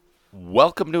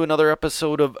Welcome to another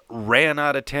episode of Ran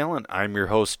Out of Talent. I'm your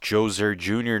host, Joe Zer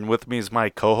Jr., and with me is my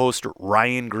co-host,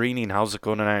 Ryan Greening. How's it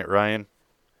going tonight, Ryan?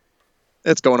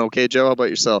 It's going okay, Joe. How about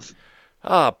yourself?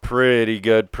 Pretty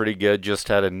good, pretty good. Just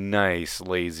had a nice,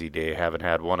 lazy day. Haven't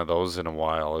had one of those in a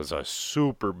while. It was a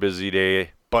super busy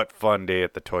day, but fun day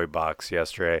at the Toy Box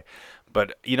yesterday.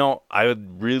 But, I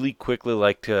would really quickly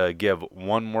like to give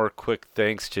one more quick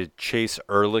thanks to Chase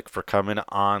Ehrlich for coming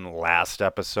on last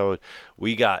episode.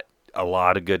 We got a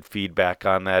lot of good feedback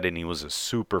on that, and he was a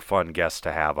super fun guest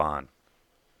to have on.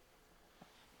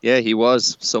 Yeah, he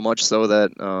was so much so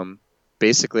that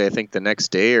basically I think the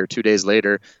next day or 2 days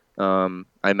later, I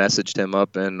messaged him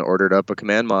up and ordered up a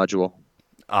command module.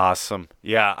 Awesome.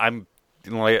 Yeah, I'm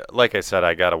like I said,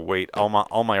 I gotta wait. All my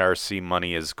RC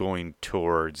money is going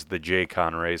towards the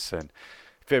JCon race, and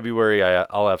February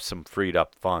I'll have some freed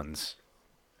up funds.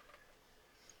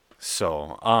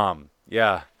 So,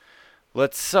 yeah,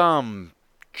 let's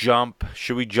jump.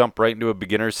 Should we jump right into a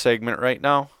beginner segment right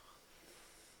now?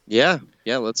 Yeah,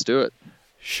 let's do it.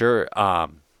 Sure. A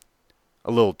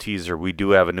little teaser. We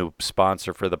do have a new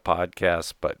sponsor for the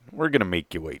podcast, but we're gonna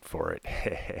make you wait for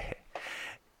it.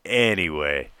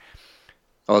 Anyway.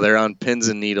 Oh, they're on pins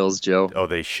and needles, Joe. Oh,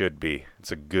 they should be.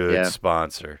 It's a good Yeah.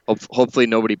 sponsor. Hopefully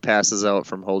nobody passes out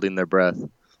from holding their breath.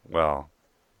 Well,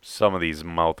 some of these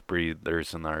mouth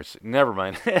breathers and ours. Never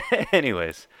mind.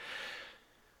 Anyways,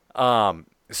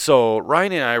 so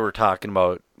Ryan and I were talking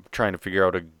about trying to figure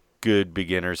out a good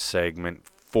beginner segment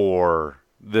for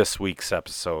this week's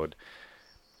episode,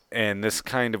 and this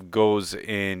kind of goes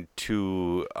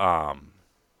into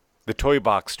the Toy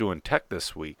Box doing tech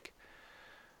this week.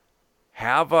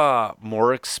 Have a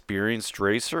more experienced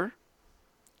racer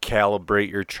calibrate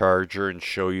your charger and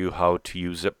show you how to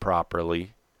use it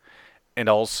properly. And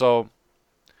also,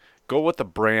 go with the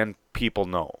brand people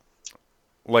know.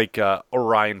 Like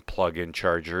Orion plug-in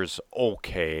chargers,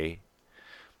 okay.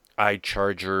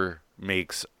 iCharger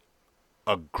makes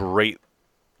a great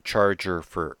charger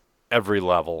for every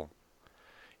level.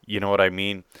 You know what I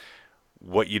mean?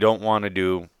 What you don't want to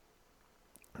do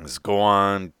is go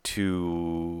on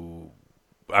to,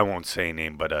 I won't say a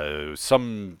name, but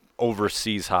some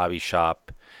overseas hobby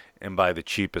shop and buy the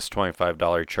cheapest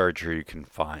 $25 charger you can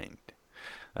find.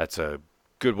 That's a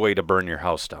good way to burn your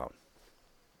house down.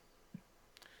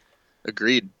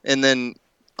 Agreed. And then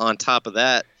on top of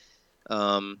that,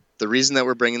 the reason that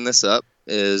we're bringing this up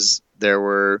is there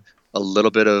were a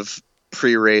little bit of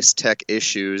pre-race tech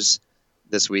issues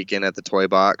this weekend at the Toy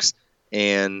Box,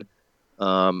 and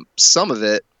some of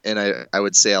it, and I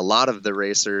would say a lot of the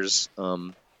racers,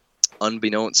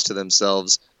 unbeknownst to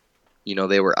themselves,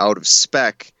 they were out of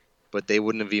spec, but they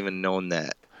wouldn't have even known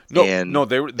that. No, And no,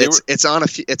 they were. it's on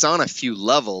a few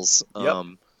levels. Yep.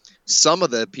 Some of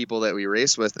the people that we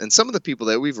race with, and some of the people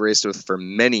that we've raced with for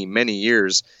many, many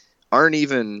years, aren't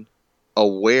even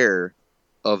aware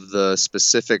of the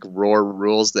specific ROAR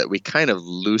rules that we kind of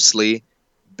loosely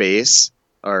base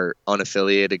our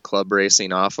unaffiliated club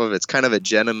racing off of. It's kind of a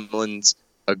gentleman's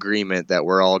agreement that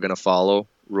we're all going to follow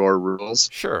ROAR rules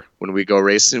Sure. when we go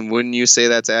racing. Wouldn't you say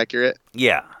that's accurate?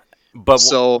 Yeah. But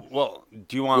So, well,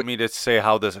 do you want me to say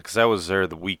how this? Because I was there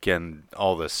the weekend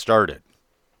all this started.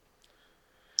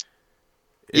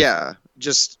 yeah,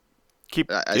 just Keep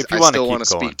I, if I you want to still keep want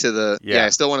to going. speak to the Yeah. I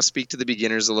still want to speak to the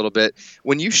beginners a little bit.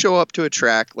 When you show up to a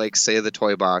track like say the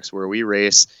Toy Box where we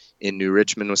race in New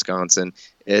Richmond, Wisconsin,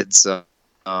 it's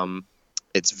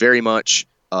very much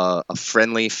a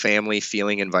friendly family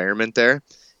feeling environment there,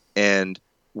 and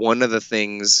one of the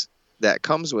things that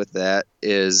comes with that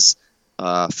is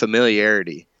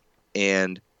familiarity.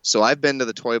 And so I've been to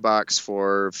the Toy Box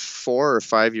for 4 or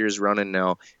 5 years running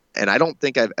now, and I don't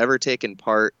think I've ever taken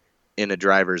part in a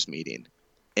driver's meeting,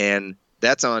 and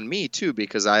that's on me too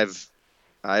because I've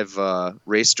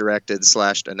race directed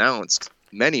 / announced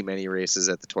many races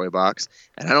at the Toy Box,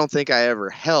 and I don't think I ever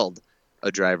held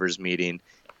a driver's meeting.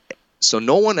 So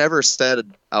no one ever said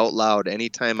out loud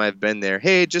anytime I've been there,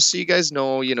 hey, just so you guys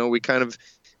know,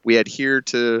 we adhere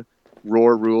to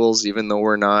ROAR rules, even though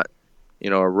we're not, a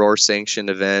ROAR sanctioned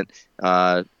event.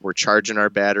 We're charging our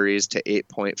batteries to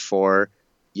 8.4,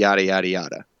 yada, yada,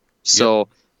 yada. So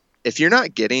if you're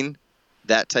not getting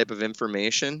that type of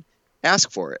information,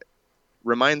 ask for it.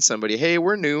 Remind somebody, hey,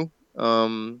 we're new.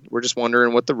 We're just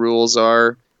wondering what the rules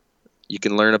are. You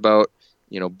can learn about,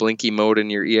 blinky mode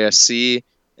in your ESC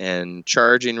and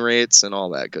charging rates and all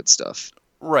that good stuff.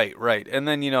 Right, right. And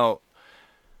then,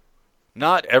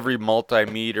 not every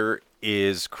multimeter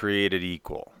is created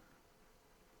equal.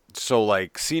 So,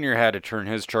 like, Senior had to turn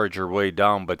his charger way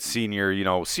down, but Senior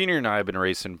and I have been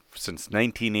racing since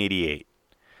 1988.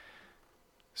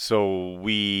 So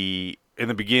we, in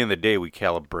the beginning of the day, we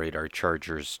calibrate our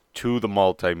chargers to the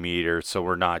multimeter, so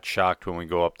we're not shocked when we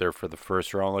go up there for the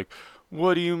first round. Like,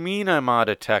 what do you mean I'm out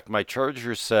of tech? My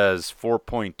charger says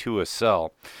 4.2 a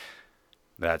cell.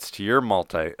 That's to your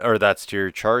that's to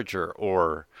your charger.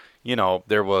 Or,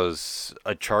 there was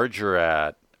a charger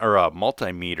or a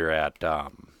multimeter at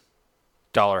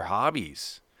Dollar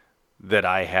Hobbies that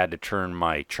I had to turn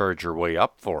my charger way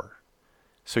up for.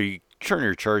 So you turn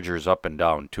your chargers up and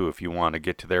down too if you want to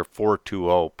get to their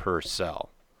 420 per cell.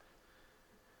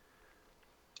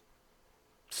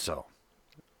 So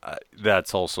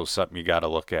that's also something you got to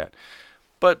look at.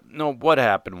 But no, what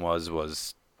happened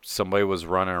was somebody was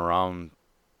running around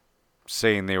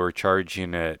saying they were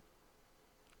charging at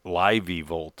Livy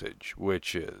voltage,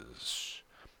 which is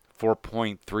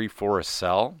 4.34 a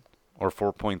cell or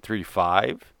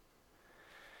 4.35.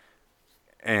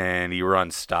 And he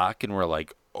runs stock, and we're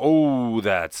like, oh,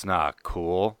 that's not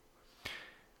cool.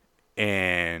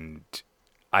 And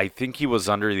I think he was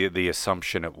under the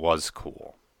assumption it was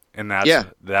cool, and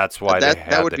that's why they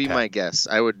had that would be my guess.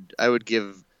 I would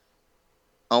give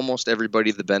almost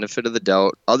everybody the benefit of the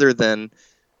doubt, other than,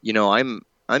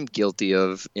 I'm guilty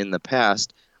of in the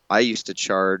past. I used to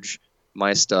charge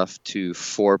my stuff to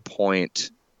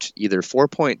either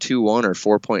 4.21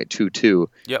 or 4.22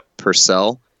 per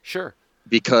cell. Sure.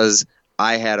 Because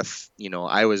I had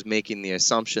I was making the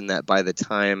assumption that by the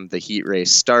time the heat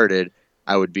race started,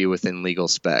 I would be within legal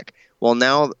spec. Well,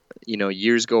 now,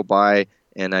 years go by,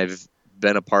 and I've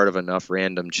been a part of enough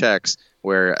random checks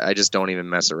where I just don't even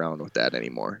mess around with that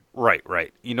anymore.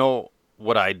 Right. You know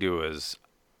what I do is,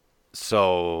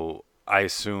 so I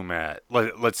assume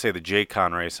let's say the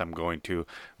JCon race I'm going to,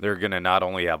 they're going to not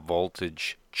only have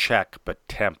voltage check, but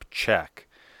temp check.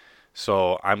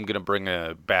 So I'm going to bring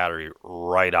a battery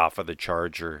right off of the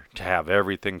charger to have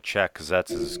everything checked, because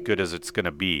that's as good as it's going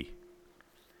to be.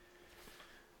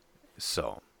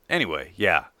 So anyway,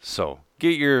 yeah. So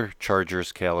get your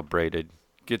chargers calibrated.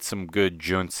 Get some good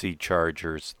Junsi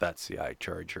chargers. That's the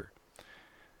iCharger.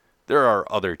 There are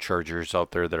other chargers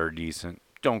out there that are decent.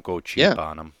 Don't go cheap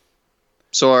on them.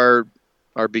 So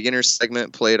our beginner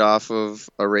segment played off of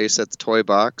a race at the Toy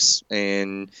Box,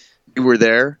 and you were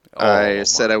there. I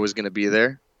said I was going to be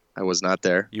there. I was not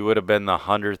there. You would have been the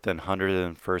 100th and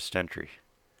 101st entry.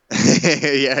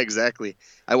 Yeah, exactly.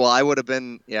 I would have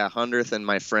been 100th, and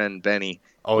my friend Benny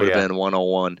would have been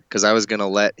 101, because I was going to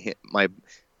let him,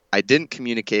 I didn't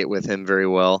communicate with him very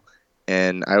well,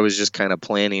 and I was just kind of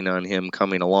planning on him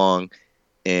coming along,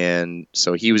 and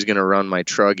so he was going to run my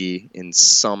Truggy in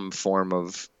some form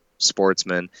of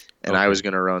Sportsman, and I was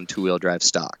going to run two-wheel drive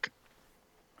stock.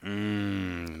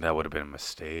 That would have been a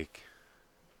mistake.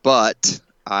 But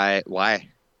why?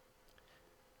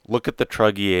 Look at the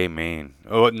Truggy A main.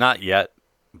 Oh, not yet.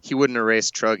 He wouldn't have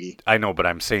raced Truggy. I know, but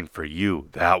I'm saying for you,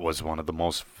 that was one of the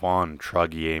most fun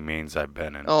Truggy A mains I've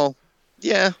been in. Oh,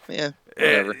 yeah,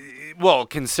 whatever. Well,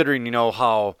 considering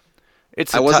how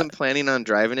it's. I wasn't planning on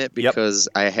driving it because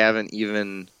I haven't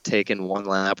even taken one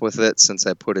lap with it since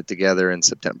I put it together in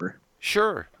September.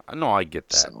 Sure, no, I get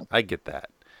that. So. I get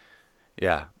that.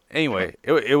 Yeah. Anyway,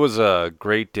 it was a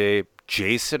great day.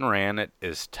 Jason ran it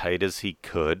as tight as he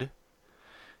could,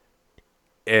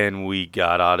 and we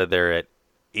got out of there at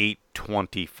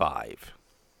 8:25.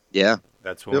 Yeah.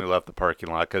 That's when we left the parking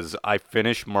lot, because I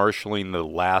finished marshaling the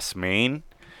last main,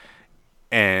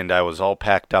 and I was all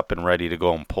packed up and ready to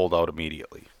go and pulled out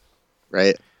immediately.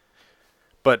 Right.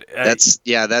 But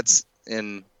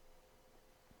and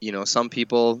some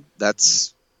people,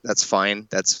 that's fine.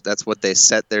 That's what they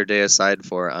set their day aside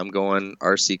for. I'm going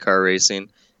RC car racing.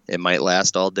 It might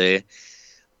last all day.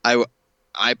 I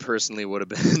personally would have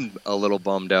been a little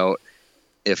bummed out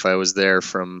if I was there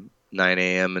from 9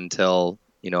 a.m. until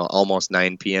almost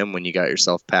 9 p.m. when you got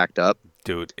yourself packed up,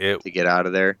 dude, to get out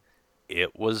of there.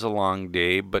 It was a long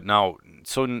day, but now,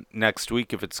 so next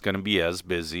week, if it's going to be as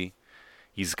busy,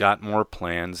 he's got more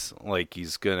plans. Like,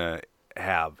 he's going to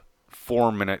have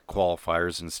 4-minute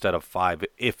qualifiers instead of 5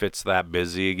 if it's that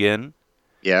busy again.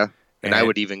 Yeah, and I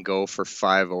would even go for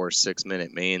 5 or 6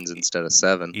 minute mains instead of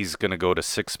 7. He's going to go to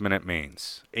 6-minute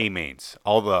mains, A mains.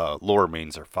 All the lower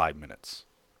mains are 5 minutes.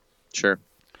 Sure.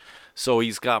 So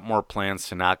he's got more plans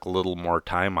to knock a little more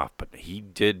time off, but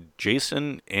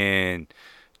Jason and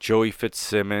Joey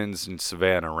Fitzsimmons and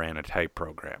Savannah ran a tight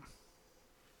program.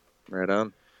 Right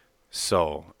on.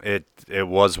 So it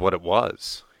was what it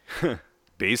was,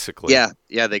 basically.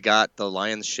 Yeah, they got the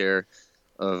lion's share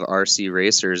of RC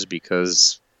racers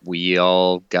because we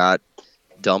all got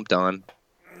dumped on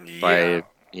by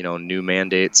new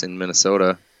mandates in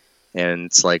Minnesota, and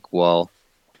it's like, well,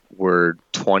 we're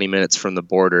 20 minutes from the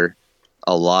border,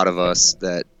 a lot of us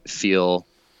that feel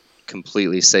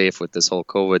completely safe with this whole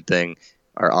COVID thing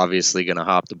are obviously going to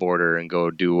hop the border and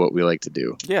go do what we like to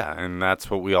do. Yeah, and that's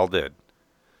what we all did.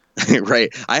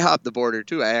 Right. I hopped the border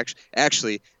too. I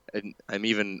actually, and I'm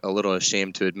even a little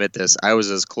ashamed to admit this. I was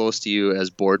as close to you as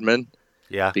Boardman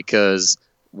Yeah. because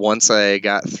once I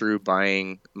got through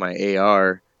buying my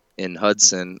AR in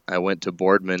Hudson, I went to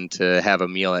Boardman to have a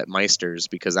meal at Meister's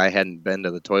because I hadn't been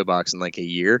to the toy box in like a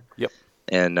year. Yep.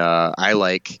 And I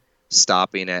like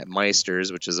stopping at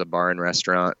Meister's, which is a bar and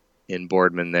restaurant in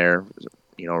Boardman there,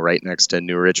 right next to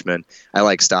New Richmond. I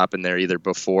like stopping there either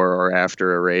before or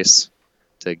after a race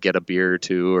to get a beer or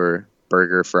two or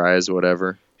burger, fries,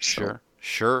 whatever. Sure.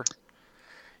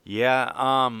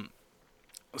 Yeah.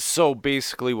 So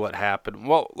basically, what happened?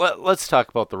 Well, let's talk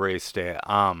about the race day.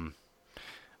 I'm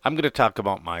going to talk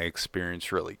about my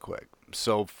experience really quick.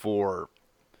 So for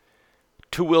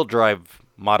two-wheel drive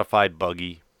modified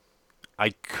buggy, I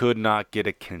could not get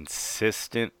a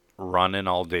consistent running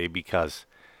all day because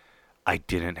I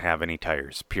didn't have any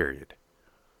tires. Period.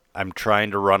 I'm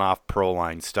trying to run off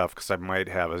Proline stuff because I might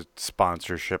have a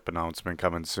sponsorship announcement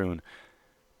coming soon.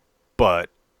 But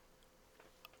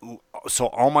so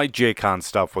all my J-Con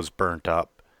stuff was burnt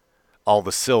up, all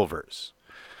the silvers,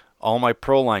 all my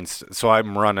Proline. So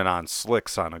I'm running on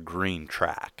slicks on a green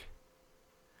track.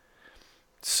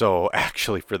 So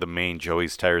actually, for the main,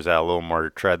 Joey's tires had a little more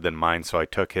tread than mine, so I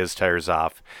took his tires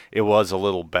off. It was a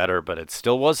little better, but it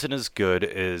still wasn't as good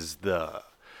as the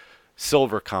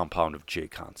silver compound of J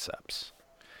Concepts.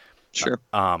 Sure.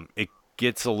 It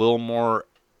gets a little more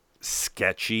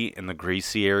sketchy in the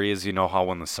greasy areas. You know how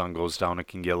when the sun goes down, it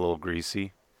can get a little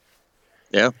greasy.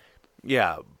 Yeah.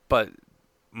 Yeah, but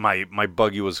my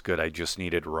buggy was good. I just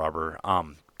needed rubber.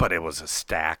 But it was a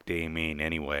stacked A main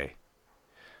anyway.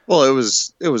 Well, it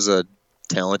was a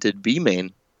talented B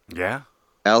main. Yeah.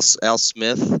 Al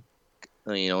Smith,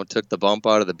 took the bump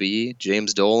out of the B.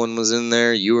 James Dolan was in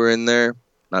there. You were in there.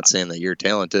 Not saying that you're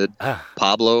talented.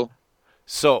 Pablo.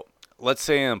 So let's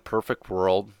say in a perfect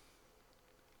world,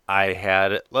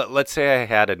 let's say I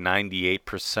had a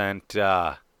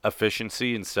 98%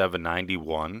 efficiency instead of a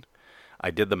 91.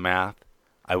 I did the math.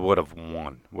 I would have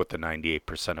won with the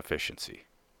 98% efficiency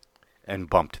and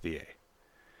bumped the A.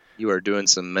 You are doing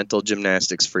some mental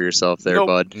gymnastics for yourself there, Nope,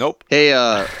 bud. Nope. Hey,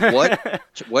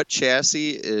 what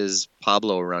chassis is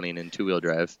Pablo running in two-wheel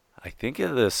drive? I think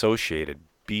of the Associated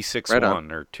B61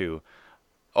 Right or 2.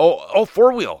 Oh,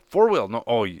 four-wheel. Four-wheel. No,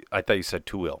 I thought you said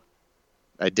two-wheel.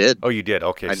 I did. Oh, you did.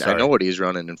 Okay, sorry. I know what he's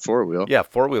running in four-wheel. Yeah,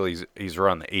 four-wheel, he's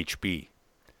run the HB.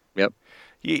 Yep.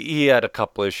 He had a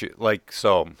couple issues.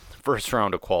 First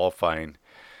round of qualifying,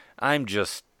 I'm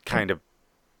just kind of,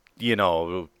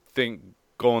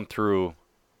 going through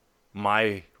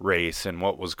my race and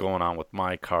what was going on with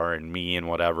my car and me and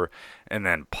whatever. And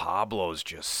then Pablo's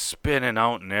just spinning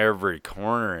out in every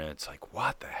corner. And it's like,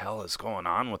 what the hell is going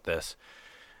on with this?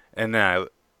 And then I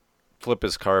flip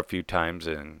his car a few times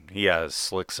and he has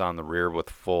slicks on the rear with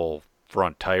full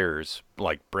front tires,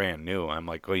 like brand new. I'm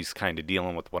like, well, he's kind of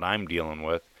dealing with what I'm dealing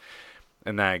with.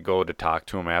 And then I go to talk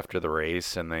to him after the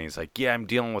race, and then he's like, yeah, I'm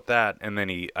dealing with that. And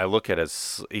then I look at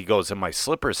he goes, and my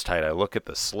slipper's tight. I look at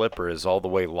the slipper is all the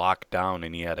way locked down,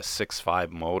 and he had a 6.5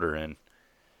 motor in.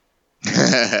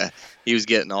 He was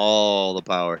getting all the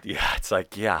power. Yeah, it's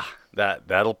like, yeah,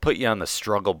 that'll put you on the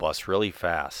struggle bus really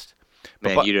fast.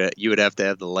 Man, you would have to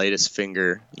have the lightest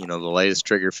finger, the lightest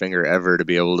trigger finger ever to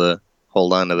be able to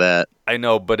hold on to that. I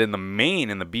know, but in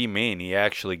the B main, he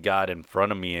actually got in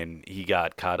front of me and he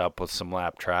got caught up with some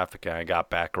lap traffic, and I got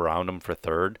back around him for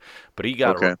third. But he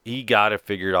got it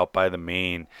figured out by the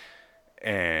main,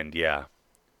 and yeah.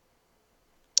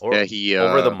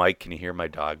 Over the mic, can you hear my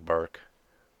dog bark?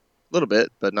 A little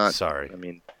bit, but not. Sorry. I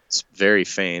mean, it's very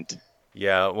faint.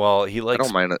 Yeah, well, he likes.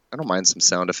 I don't mind some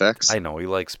sound effects. I know he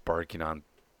likes barking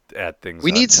at things.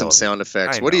 We need some sound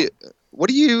effects. When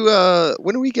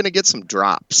are we going to get some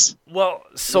drops? Well,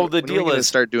 so the deal is, going to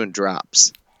start doing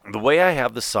drops. The way I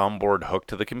have the soundboard hooked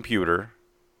to the computer,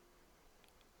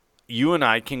 you and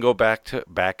I can go back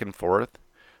and forth,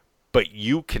 but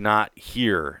you cannot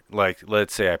hear, like,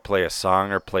 let's say I play a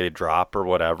song or play a drop or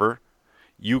whatever,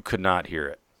 you could not hear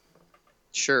it.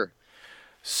 Sure.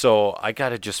 So I got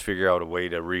to just figure out a way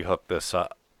to rehook this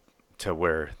up to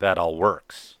where that all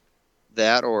works.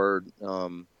 That or,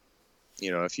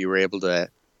 if you were able to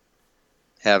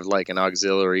have like an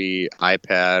auxiliary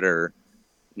iPad or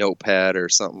notepad or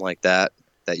something like that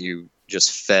you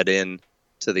just fed in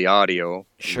to the audio.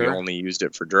 Sure. We only used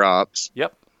it for drops.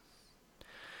 Yep.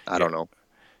 I don't know.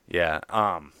 Yeah.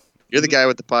 You're the guy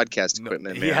with the podcast No,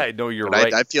 equipment, man. yeah, I know you're But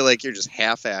right. I feel like you're just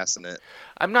half-assing it.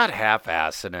 I'm not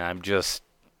half-assing it. I'm just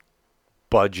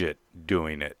budget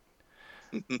doing it.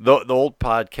 The old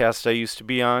podcast I used to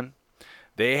be on,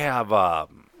 they have a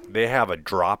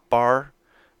drop bar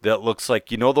that looks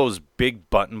like, you know, those big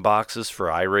button boxes for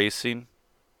iRacing.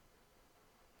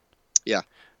 Yeah.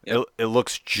 Yep. It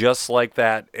looks just like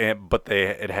that, but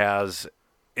it has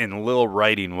in little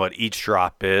writing what each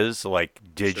drop is, like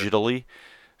digitally.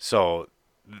 So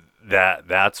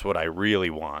that's what I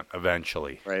really want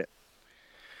eventually. Right.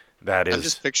 That is. I'm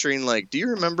just picturing, like, do you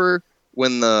remember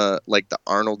when the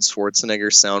Arnold Schwarzenegger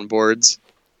soundboards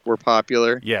were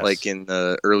popular? Yes. Like in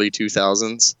the early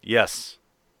 2000s? Yes.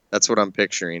 That's what I'm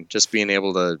picturing. Just being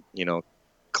able to,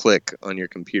 click on your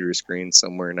computer screen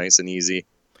somewhere nice and easy.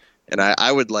 And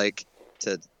I would like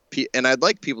to, and I'd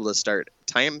like people to start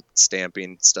time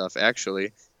stamping stuff, actually.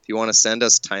 If you want to send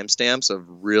us timestamps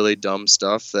of really dumb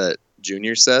stuff that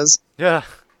Junior says, Yeah.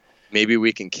 maybe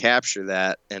we can capture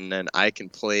that, and then I can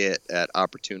play it at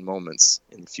opportune moments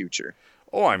in the future.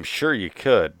 Oh, I'm sure you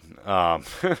could.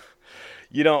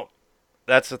 You know,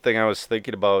 that's the thing I was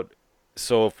thinking about.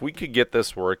 So if we could get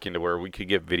this working to where we could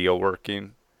get video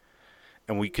working,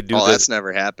 and we could do this. That's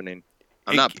never happening.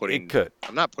 I'm not putting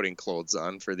clothes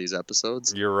on for these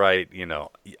episodes. You're right.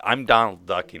 I'm Donald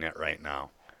Ducking it right now.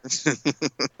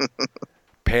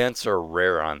 Pants are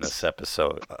rare on this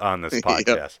episode, on this podcast.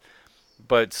 Yep.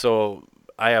 But so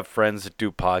I have friends that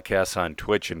do podcasts on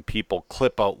Twitch, and people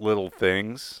clip out little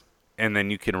things, and then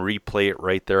you can replay it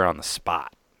right there on the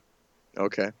spot.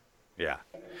 Okay. Yeah.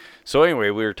 So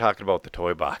anyway, we were talking about the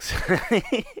toy box.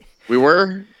 We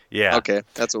were? Yeah. Okay,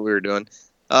 that's what we were doing.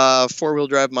 Four-wheel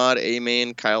drive mod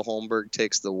A-Main, Kyle Holmberg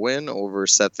takes the win over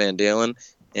Seth Van Dalen,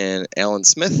 and Alan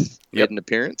Smith made an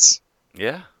appearance.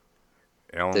 Yeah.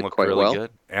 Alan did looked quite really well.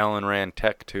 good. Alan ran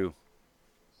tech, too.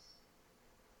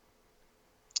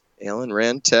 Alan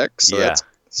ran tech, so yeah.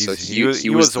 He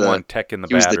was the one tech in the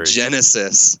batteries. He was the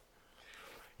Genesis.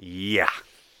 Yeah.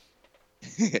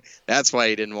 That's why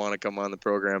he didn't want to come on the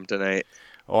program tonight.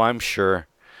 Oh, I'm sure.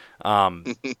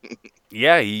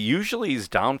 Yeah, he's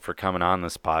down for coming on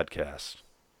this podcast.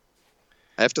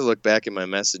 I have to look back at my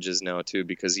messages now, too,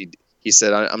 because he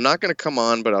said, I'm not going to come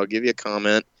on, but I'll give you a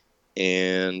comment.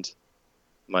 And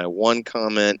my one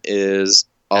comment is,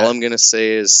 all I'm going to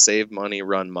say is save money,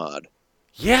 run mod.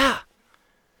 Yeah.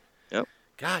 Yep.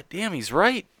 God damn, he's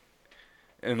right.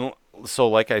 And so,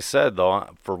 like I said, though,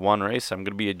 for one race, I'm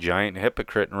going to be a giant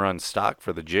hypocrite and run stock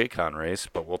for the JCon race,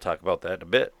 but we'll talk about that in a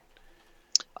bit.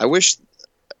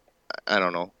 I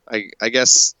don't know. I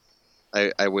guess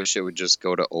I wish it would just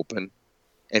go to open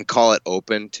and call it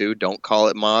open, too. Don't call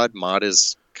it mod. Mod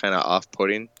is kind of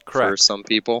off-putting for some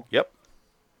people. Yep.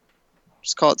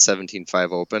 Just call it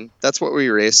 17.5 open. That's what we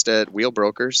raced at Wheel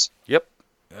Brokers. Yep.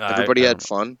 Everybody had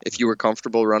fun. If you were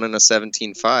comfortable running a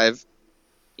 17.5,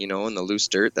 in the loose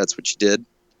dirt, that's what you did.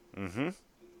 Mm-hmm.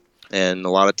 And a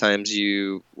lot of times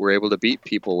you were able to beat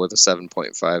people with a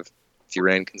 7.5 if you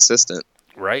ran consistent.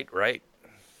 Right.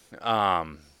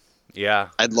 Yeah.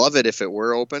 I'd love it if it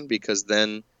were open, because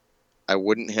then I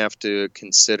wouldn't have to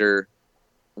consider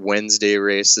Wednesday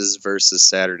races versus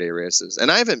Saturday races.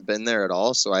 And I haven't been there at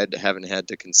all, so I haven't had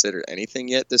to consider anything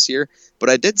yet this year. But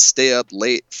I did stay up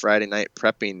late Friday night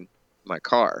prepping my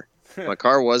car. My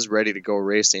car was ready to go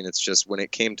racing. It's just when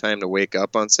it came time to wake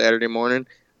up on Saturday morning,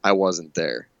 I wasn't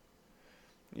there.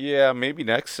 Yeah, maybe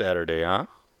next Saturday, huh?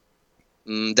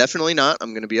 Definitely not.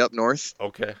 I'm going to be up north.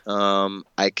 Okay.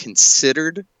 I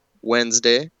considered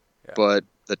Wednesday, but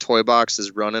the toy box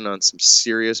is running on some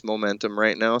serious momentum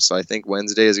right now, so I think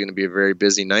Wednesday is going to be a very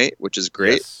busy night, which is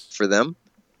great for them.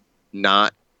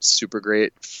 Not super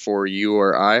great for you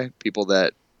or I, people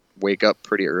that wake up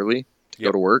pretty early to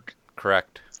go to work.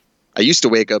 Correct. I used to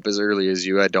wake up as early as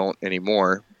you. I don't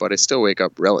anymore, but I still wake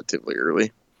up relatively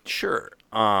early. Sure.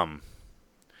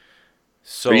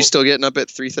 So are you still getting up at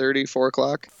 3:30, 4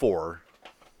 o'clock? 4.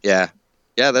 Yeah,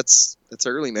 that's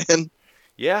early, man.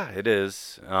 Yeah, it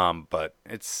is. But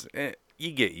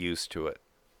you get used to it.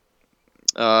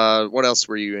 What else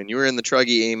were you in? You were in the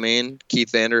Truggy A-Main.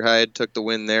 Keith Vanderhyde took the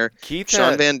win there.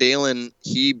 Sean Van Dalen,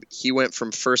 he went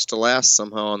from first to last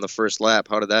somehow on the first lap.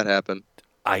 How did that happen?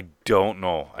 I don't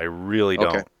know. I really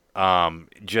don't.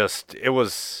 It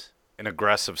was an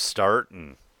aggressive start,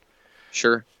 and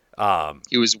sure.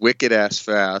 He was wicked ass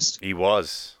fast. He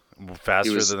was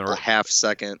faster than a half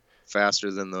second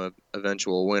faster than the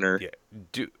eventual winner.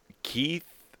 Yeah. Keith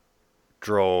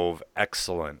drove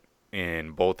excellent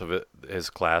in both of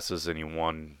his classes, and he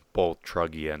won both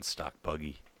Truggy and Stock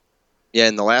Buggy. Yeah,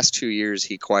 in the last 2 years,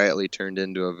 he quietly turned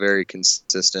into a very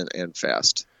consistent and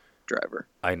fast driver.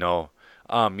 I know.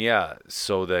 Yeah.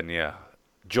 So then, yeah,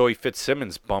 Joey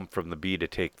Fitzsimmons bumped from the B to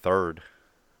take third.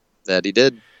 That he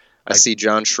did. I I see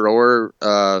John Schroer.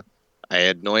 I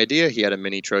had no idea he had a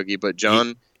mini truggy, but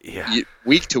John, yeah,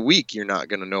 week to week, you're not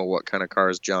going to know what kind of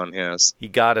cars John has. he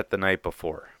got it the night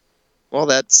before. Well,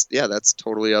 that's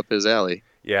totally up his alley.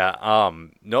 Yeah.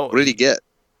 No. What did he get?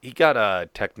 He got a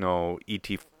Techno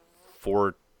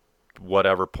ET4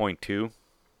 whatever .2, the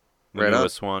Right on.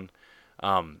 newest one.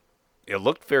 It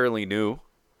looked fairly new.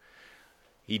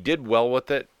 He did well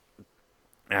with it.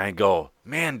 And I go,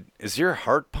 man, is your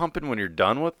heart pumping when you're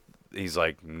done with? He's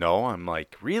like, no. I'm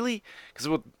like, really? Because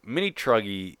with mini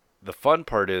truggy, the fun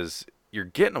part is you're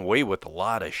getting away with a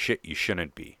lot of shit you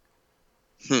shouldn't be.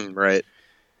 Right.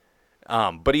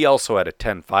 But he also had a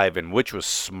 10.5 in, which was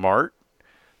smart,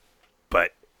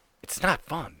 but it's not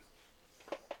fun.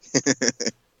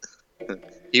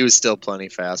 He was still plenty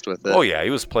fast with it. Oh yeah, he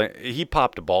was playing. He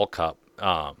popped a ball cup.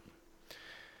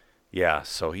 Yeah,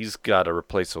 so he's got to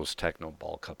replace those Techno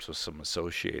ball cups with some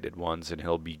associated ones, and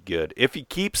he'll be good if he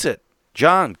keeps it.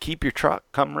 John, keep your truck.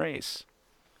 Come race.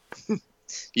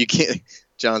 You can't.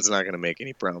 John's not going to make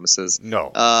any promises.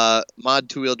 No. Mod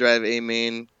two-wheel drive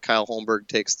A-main. Kyle Holmberg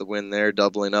takes the win there,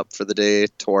 doubling up for the day.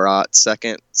 Torat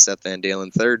second. Seth Van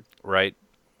Dalen third. Right.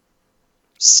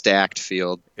 Stacked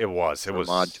field. It was. It was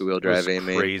mod two-wheel drive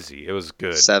A-main. Crazy. It was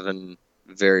good. 7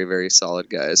 very, very solid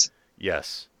guys.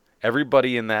 Yes.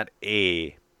 Everybody in that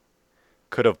A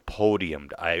could have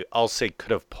podiumed. I'll say could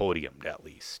have podiumed at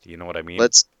least. You know what I mean?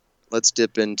 Let's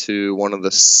dip into one of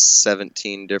the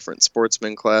 17 different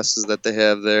sportsman classes that they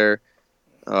have there.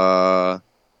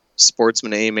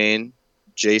 Sportsman A-main,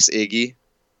 Jace Iggy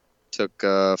took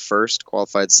first,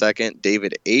 qualified second.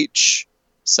 David H,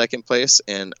 second place,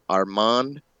 and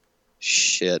Armand.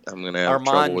 Shit, I'm gonna have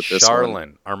trouble with this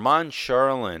one. Armand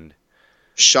Charland.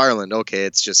 Charland. Okay,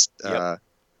 it's just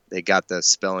they got the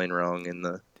spelling wrong in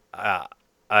the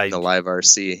live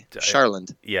RC.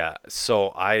 Charland. Yeah.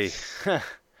 So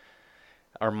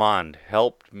Armand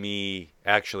helped me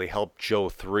actually help Joe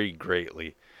 3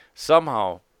 greatly.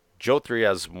 Somehow, Joe 3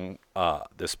 has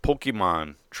this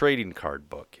Pokemon trading card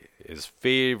book. His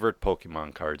favorite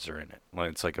Pokemon cards are in it.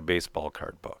 It's like a baseball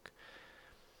card book.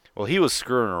 Well, he was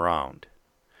screwing around.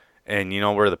 And you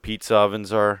know where the pizza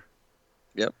ovens are?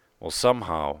 Yep. Well,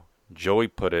 somehow, Joey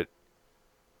put it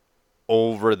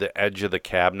over the edge of the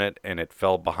cabinet, and it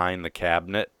fell behind the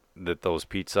cabinet that those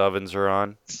pizza ovens are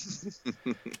on.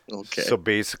 Okay. So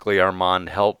basically, Armand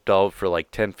helped out for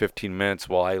like 10, 15 minutes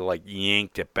while I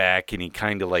yanked it back, and he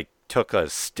kind of took a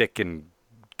stick and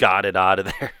got it out of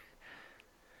there.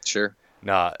 Sure.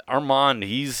 Nah, Armand,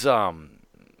 he's one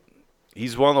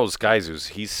of those guys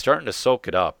he's starting to soak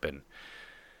it up, and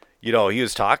he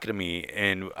was talking to me,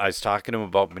 and I was talking to him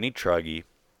about mini truggy,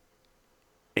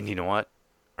 and you know what?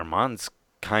 Armand's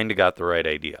kind of got the right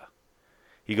idea.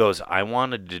 He goes, I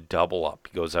wanted to double up.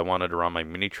 He goes, I wanted to run my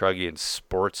mini truggy in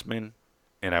Sportsman,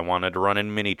 and I wanted to run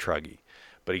in mini truggy.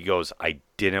 But he goes, I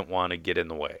didn't want to get in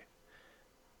the way.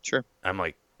 Sure. I'm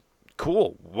like,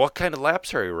 cool. What kind of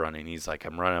laps are you running? He's like,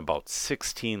 I'm running about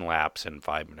 16 laps in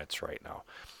 5 minutes right now.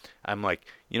 I'm like,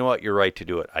 you know what? You're right to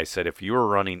do it. I said, if you were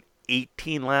running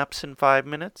 18 laps in 5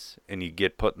 minutes and you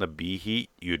get put in the B heat,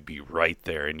 you'd be right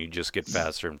there, and you just get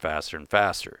faster and faster and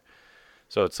faster.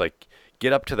 So it's like,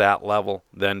 get up to that level,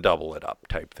 then double it up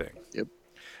type thing. Yep.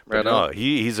 Right. But no,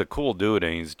 he's a cool dude,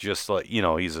 and he's just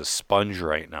he's a sponge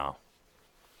right now.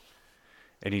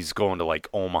 And he's going to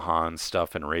Omaha and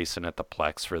stuff and racing at the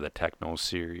Plex for the Techno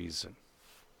series. And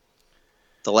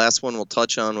the last one we'll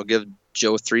touch on, we'll give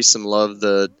Joe 3 some love,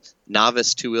 the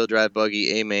novice two-wheel drive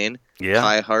buggy A-main. Yeah.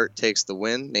 Kai Hart takes the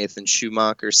win, Nathan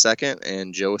Schumacher second,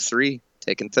 and Joe 3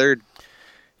 taking third.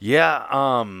 Yeah,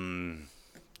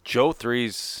 Joe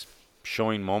 3's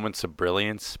showing moments of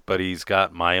brilliance, but he's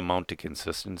got my amount of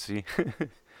consistency.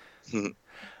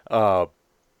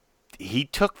 He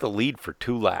took the lead for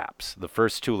 2 laps, the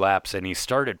first 2 laps, and he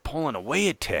started pulling away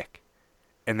a tick.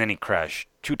 And then he crashed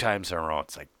 2 times in a row.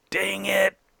 It's like, dang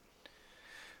it.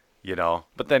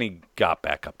 But then he got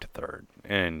back up to third.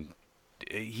 And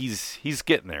he's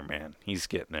getting there, man. He's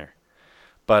getting there.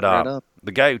 But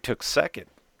the guy who took second,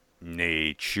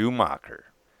 Nate Schumacher.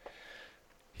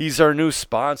 He's our new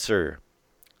sponsor.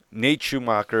 Nate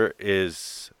Schumacher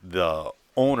is the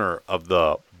owner of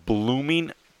the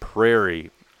Blooming Prairie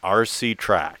RC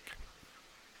track.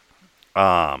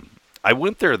 I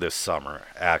went there this summer,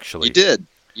 actually.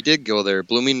 You did go there.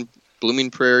 Blooming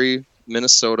Prairie,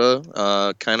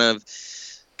 Minnesota. Kind of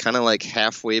like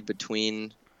halfway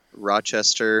between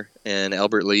Rochester and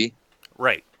Albert Lee.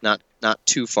 Right. Not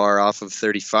too far off of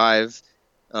 35.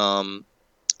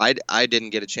 I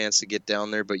didn't get a chance to get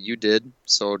down there, but you did.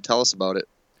 So tell us about it.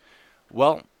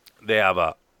 Well, they have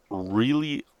a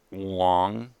really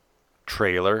long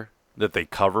trailer that they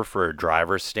cover for a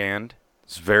driver's stand.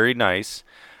 It's very nice.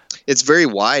 It's very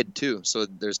wide too, so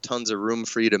there's tons of room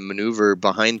for you to maneuver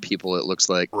behind people. It looks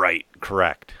like. Right,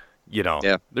 correct.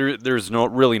 Yeah. There's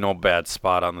no bad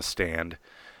spot on the stand.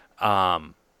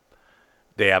 Um,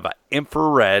 they have an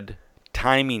infrared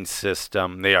timing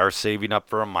system. They are saving up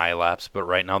for a MyLapse, but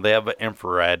right now they have an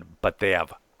infrared, but they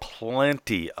have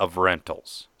plenty of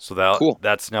rentals. So Cool.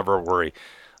 that's never a worry.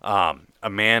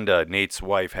 Amanda, Nate's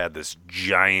wife, had this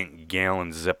giant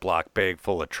gallon Ziploc bag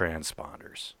full of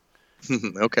transponders.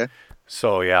 Okay.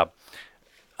 So yeah,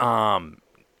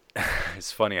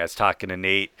 it's funny. I was talking to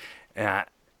Nate, and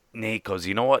Nate goes,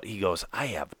 "You know what?" He goes, "I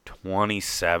have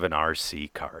 27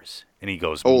 RC cars," and he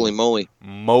goes, Holy moly.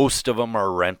 "Most of them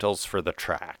are rentals for the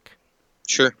track."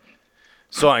 Sure.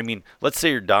 So I mean, let's say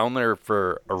you're down there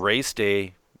for a race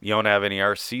day, you don't have any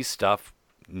RC stuff,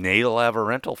 Nate'll have a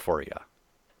rental for you.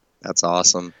 That's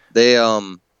awesome.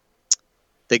 It's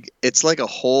like a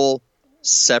whole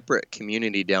separate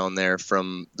community down there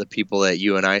from the people that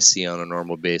you and I see on a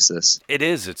normal basis. It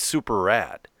is. It's super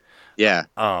rad. Yeah.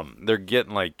 They're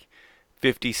getting like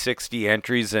 50, 60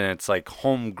 entries, and it's like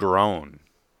homegrown.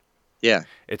 Yeah.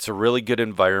 It's a really good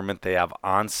environment. They have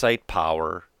on-site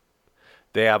power.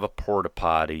 They have a porta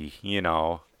potty,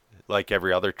 like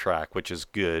every other track, which is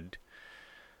good.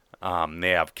 They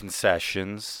have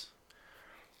concessions.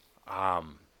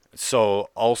 So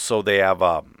also they have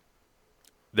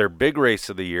their big race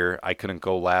of the year. I couldn't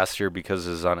go last year because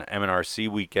it was on an MNRC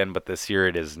weekend, but this year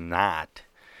it is not.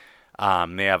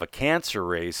 They have a cancer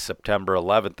race, September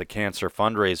 11th, the cancer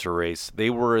fundraiser race. They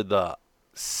were the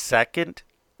second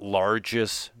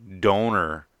largest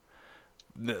donor.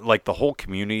 Like the whole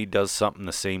community does something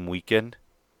the same weekend.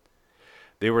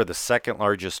 They were the second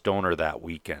largest donor that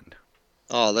weekend.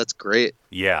 Oh, that's great.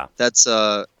 Yeah. That's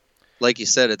like you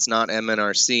said, it's not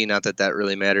MNRC. Not that that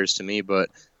really matters to me, but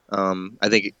I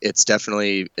think it's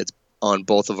on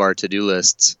both of our to-do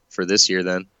lists for this year.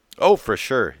 Then. Oh, for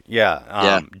sure. Yeah.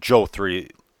 Yeah. Joe 3.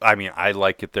 I mean, I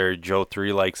like it there. Joe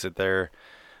 3 likes it there.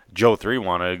 Joe 3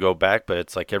 wanted to go back, but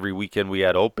it's like every weekend we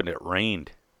had open, it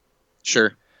rained.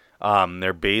 Sure.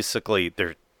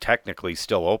 They're technically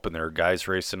still open. There are guys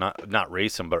racing, not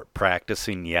racing, but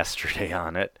practicing yesterday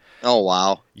on it. Oh,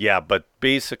 wow. Yeah, but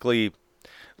basically,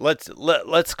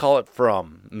 let's call it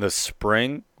from the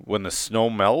spring when the snow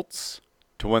melts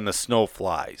to when the snow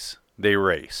flies. They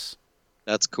race.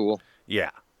 That's cool.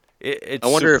 Yeah. It's I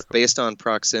wonder if, super cool. based on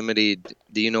proximity,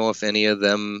 do you know if any of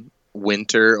them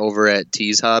winter over at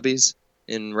Tees Hobbies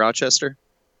in Rochester?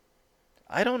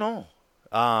 I don't know.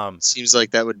 Seems like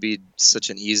that would be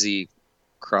such an easy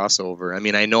crossover. I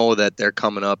mean, I know that they're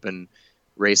coming up and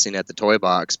racing at the Toy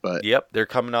Box, but Yep, they're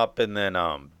coming up, and then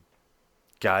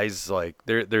guys like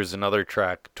there's another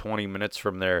track 20 minutes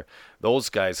from there.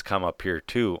 Those guys come up here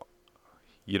too.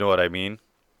 You know what I mean?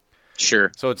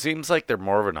 sure. So it seems like they're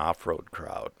more of an off-road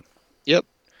crowd. Yep.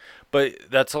 But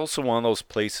that's also one of those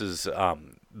places,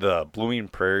 the Blooming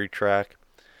Prairie track.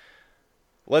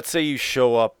 Let's say you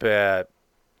show up at,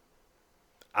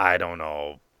 I don't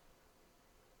know.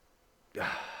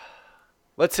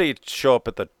 Let's say you show up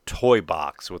at the Toy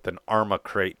Box with an Arma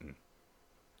Creighton.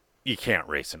 You can't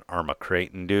race an Arma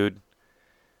Creighton, dude.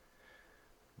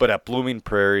 But at Blooming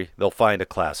Prairie, they'll find a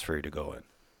class for you to go in.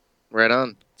 Right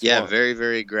on. It's Yeah, fun. very,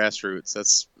 very grassroots.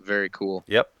 That's very cool.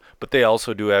 Yep. But they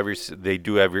also do have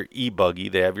your e-buggy,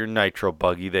 they have your nitro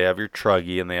buggy, they have your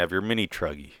truggy, and they have your mini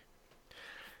truggy.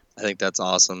 I think that's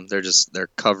awesome. They're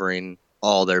covering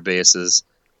all their bases.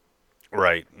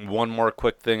 Right. One more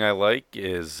quick thing I like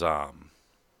is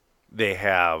they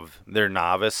have their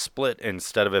novice split.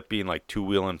 Instead of it being like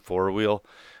 2-wheel and 4-wheel,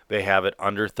 they have it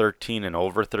under 13 and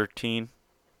over 13.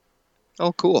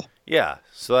 Oh, cool. Yeah,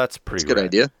 so that's pretty That's a good rad.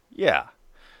 idea. Yeah.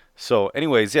 So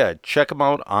anyways, yeah, check them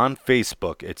out on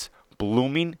Facebook. It's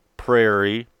Blooming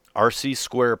Prairie RC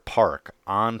Square Park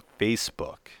on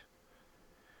Facebook.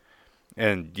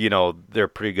 And, they're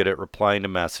pretty good at replying to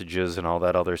messages and all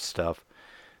that other stuff.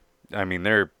 I mean,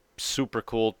 they're super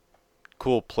cool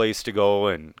place to go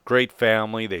and great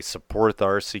family. They support the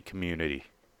RC community.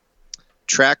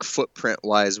 Track footprint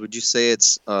wise, would you say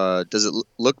does it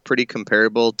look pretty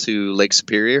comparable to Lake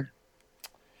Superior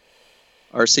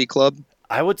RC Club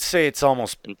I would say it's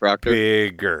almost in Proctor?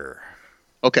 bigger.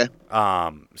 Okay.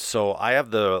 So I have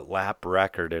the lap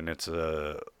record, and it's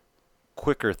a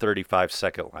quicker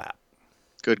 35-second lap.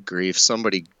 Good grief.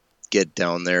 Somebody get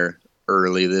down there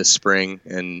early this spring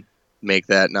and make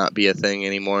that not be a thing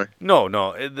anymore. No.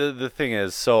 The thing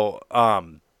is, so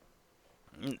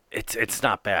It's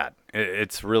not bad.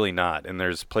 It's really not. And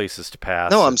there's places to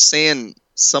pass. No, I'm saying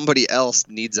somebody else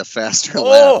needs a faster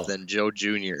lap Oh, than Joe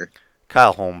Jr.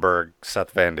 Kyle Holmberg,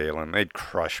 Seth Van Dalen, they'd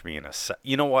crush me in a set.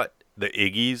 You know what? The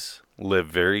Iggy's live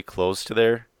very close to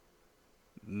there.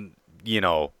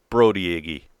 Brody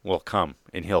Iggy will come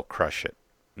and he'll crush it.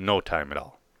 No time at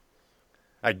all.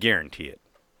 I guarantee it.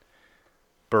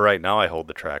 But right now I hold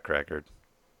the track record.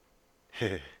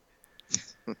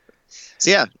 So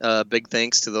yeah, big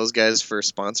thanks to those guys for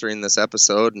sponsoring this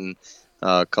episode and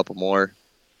a couple more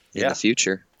in the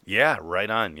future. Yeah, right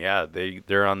on. Yeah,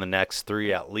 they're on the next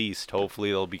 3 at least. Hopefully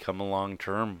they'll become a long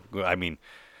term. I mean,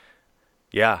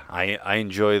 yeah, I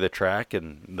enjoy the track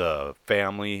and the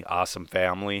family, awesome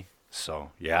family.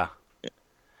 So, yeah.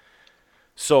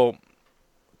 So, a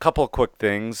couple of quick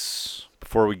things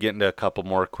before we get into a couple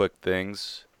more quick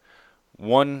things.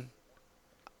 One,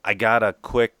 I got a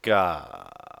quick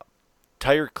a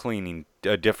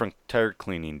different tire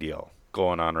cleaning deal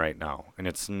going on right now, and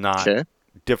it's not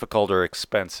difficult or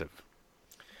expensive.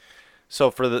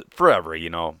 So forever,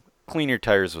 clean your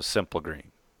tires with Simple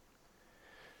Green.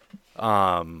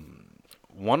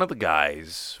 One of the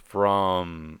guys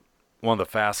from one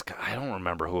of the I don't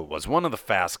remember who it was. One of the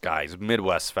fast guys,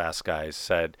 Midwest fast guys,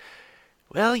 said,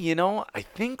 "Well, I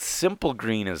think Simple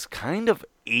Green is kind of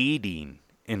aiding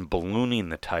in ballooning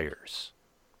the tires."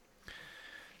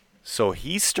 So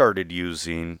he started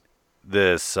using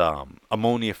this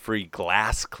ammonia-free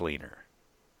glass cleaner.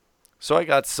 So I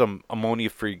got some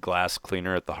ammonia-free glass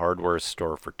cleaner at the hardware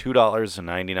store for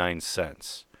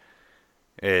 $2.99.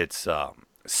 It's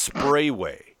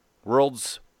Sprayway,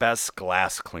 world's best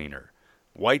glass cleaner.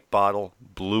 White bottle,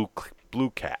 blue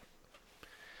cap.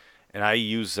 And I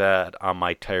used that on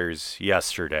my tires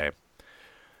yesterday.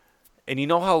 And you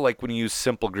know how like when you use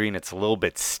Simple Green, it's a little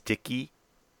bit sticky?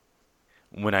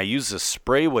 When I use the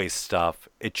Sprayway stuff,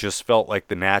 it just felt like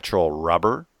the natural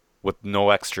rubber with no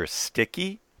extra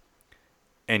sticky.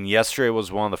 And yesterday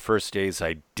was one of the first days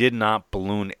I did not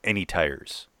balloon any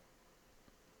tires.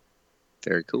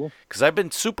 Very cool. Because I've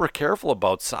been super careful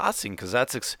about saucing,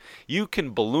 because you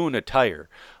can balloon a tire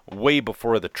way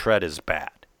before the tread is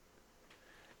bad.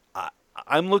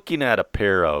 I'm looking at a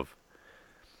pair of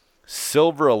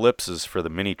silver ellipses for the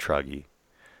mini truggy.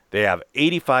 They have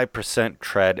 85%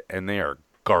 tread, and they are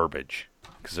garbage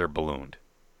because they're ballooned.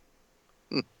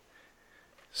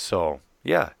 So,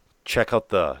 yeah, check out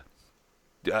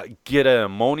get an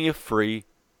ammonia-free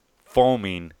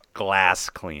foaming glass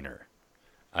cleaner.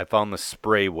 I found the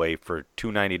Sprayway for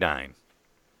 $2.99.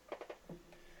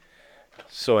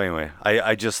 So anyway,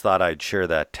 I just thought I'd share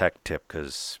that tech tip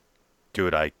because,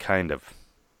 dude, I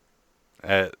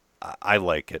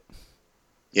like it.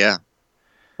 Yeah.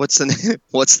 What's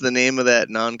the name of that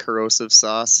non-corrosive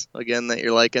sauce again that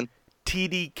you're liking?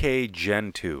 TDK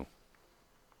Gen 2.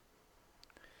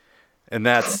 And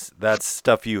that's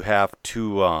stuff you have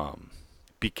to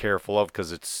be careful of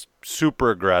because it's super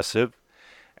aggressive,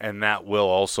 and that will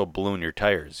also balloon your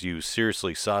tires. You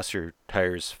seriously sauce your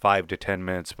tires 5 to 10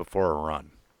 minutes before a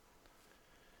run.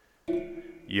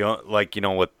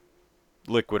 With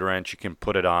Liquid Wrench, you can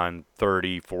put it on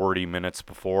 30, 40 minutes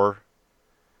before.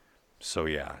 So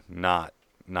yeah, not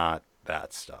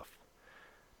that stuff.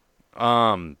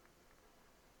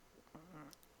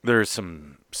 There's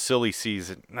some silly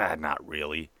season. Not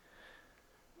really.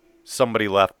 Somebody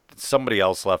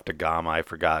else left a Gamma. I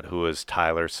forgot who is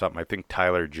Tyler something. I think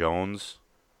Tyler Jones.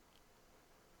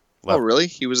 Oh, really?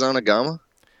 He was on a Gamma?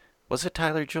 Was it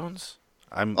Tyler Jones?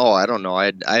 I don't know.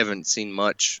 I haven't seen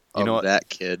much of that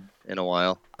kid in a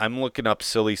while. I'm looking up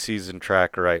silly season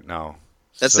tracker right now.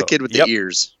 That's the kid with the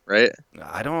ears, right?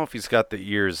 I don't know if he's got the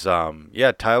ears.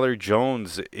 Tyler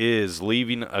Jones is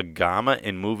leaving a Gamma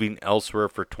and moving elsewhere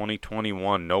for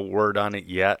 2021. No word on it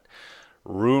yet.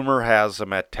 Rumor has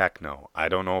him at Techno. I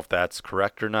don't know if that's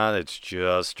correct or not. It's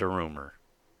just a rumor.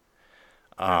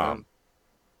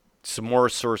 Some more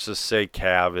sources say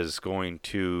Cav is going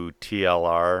to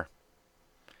TLR.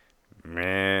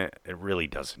 Meh, it really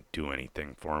doesn't do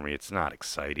anything for me. It's not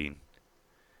exciting.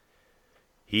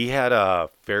 He had a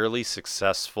fairly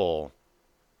successful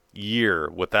year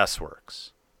with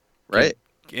S-Works. Right.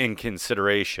 In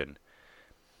consideration.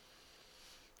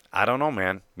 I don't know,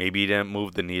 man. Maybe he didn't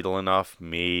move the needle enough.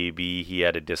 Maybe he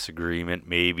had a disagreement.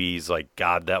 Maybe he's like,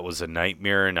 God, that was a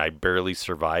nightmare and I barely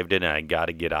survived it and I got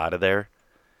to get out of there.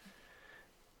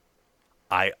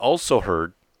 I also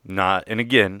heard, this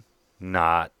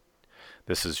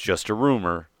is just a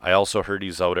rumor, I also heard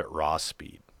he's out at Raw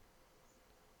Speed.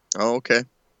 Oh, okay.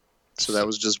 So that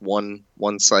was just one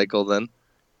cycle then?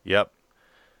 Yep.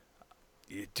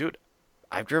 Dude,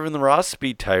 I've driven the Raw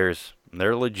Speed tires.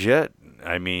 They're legit.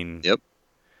 I mean, Yep.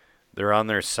 they're on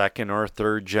their second or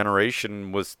third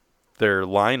generation with their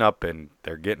lineup, and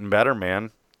they're getting better,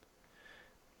 man.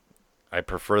 I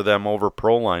prefer them over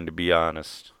Proline, to be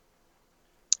honest.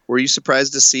 Were you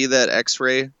surprised to see that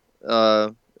X-Ray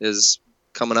is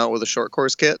coming out with a short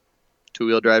course kit,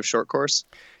 2-wheel drive short course?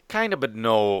 Kind of, but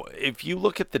no. If you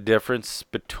look at the difference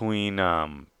between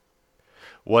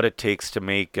what it takes to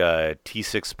make a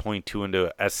T6.2 into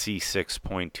a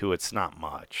SC6.2, it's not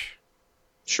much.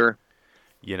 Sure.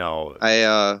 You know,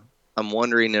 I'm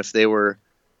wondering if they were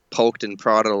poked and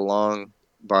prodded along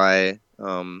by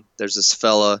there's this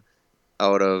fella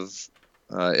out of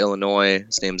Illinois.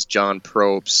 His name's John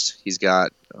Probst. He's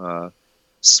got a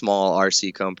small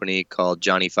RC company called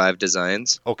Johnny Five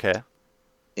Designs, okay.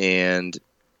 and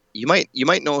you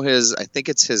might know his. I think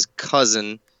it's his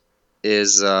cousin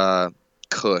is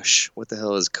Cush. What the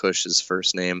hell is Cush's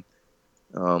first name?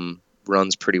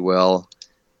 Runs pretty well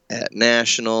at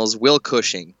nationals. Will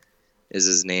Cushing is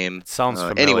his name. It sounds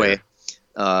familiar. Anyway,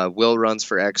 Will runs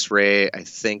for X-Ray. I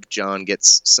think John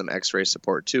gets some X-Ray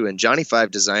support too. And Johnny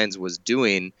Five Designs was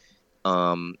doing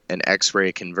an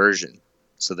X-Ray conversion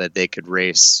so that they could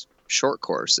race short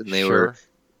course, and they were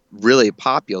really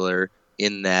popular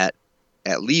in that,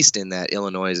 at least in that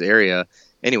Illinois area.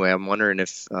 Anyway, I'm wondering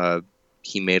if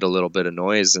he made a little bit of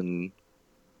noise, and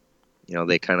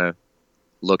they kind of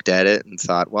looked at it and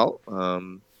thought, well,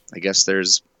 I guess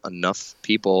there's enough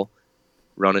people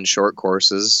running short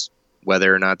courses,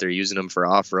 whether or not they're using them for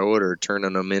off-road or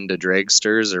turning them into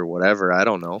dragsters or whatever. I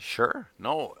don't know. Sure.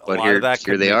 No, but a lot of that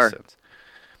here could they make are. sense.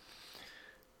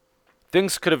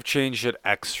 Things could have changed at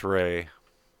X-Ray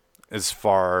as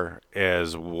far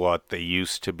as what they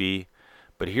used to be,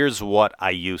 but here's what I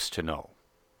used to know.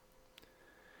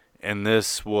 And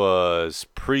this was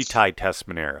pre-Ty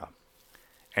Tessman era,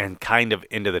 and kind of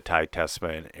into the Ty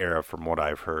Tessman era from what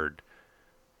I've heard.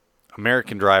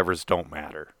 American drivers don't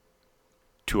matter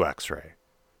to X-Ray.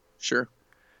 Sure.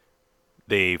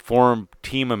 They form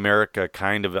Team America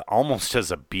kind of almost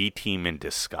as a B team in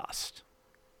disgust.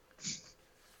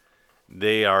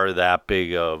 They are that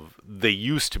big of, they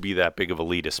used to be that big of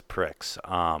elitist pricks.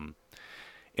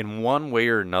 In one way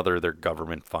or another, they're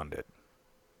government funded.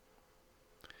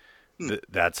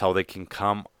 That's how they can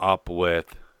come up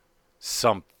with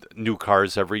some new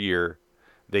cars every year.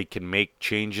 They can make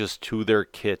changes to their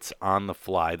kits on the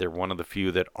fly. They're one of the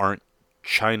few that aren't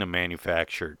China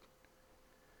manufactured.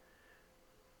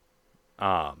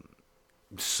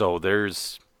 So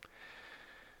there's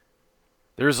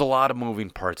a lot of moving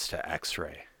parts to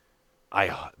X-Ray.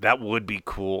 That would be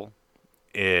cool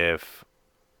if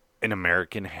an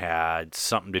American had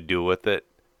something to do with it.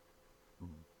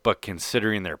 But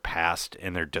considering their past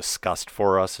and their disgust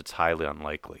for us, it's highly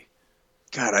unlikely.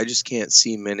 God, I just can't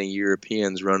see many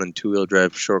Europeans running 2-wheel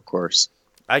drive short course.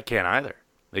 I can't either.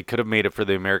 They could have made it for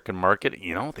the American market.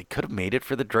 They could have made it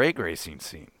for the drag racing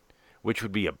scene, which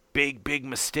would be a big, big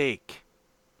mistake.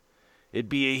 It'd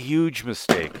be a huge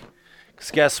mistake. Because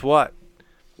guess what?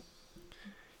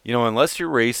 Unless you're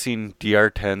racing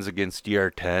DR10s against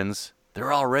DR10s,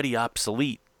 they're already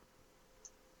obsolete.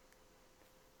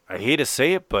 I hate to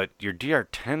say it, but your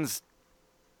DR10's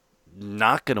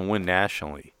not going to win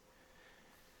nationally.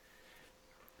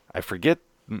 I forget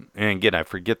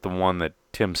the one that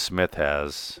Tim Smith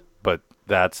has, but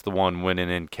that's the one winning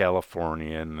in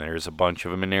California, and there's a bunch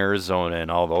of them in Arizona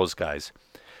and all those guys.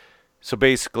 So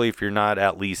basically, if you're not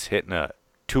at least hitting a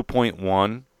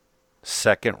 2.1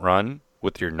 second run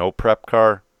with your no prep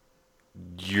car,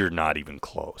 you're not even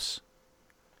close.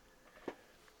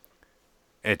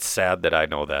 It's sad that I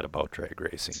know that about drag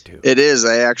racing, too. It is.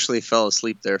 I actually fell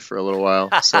asleep there for a little while,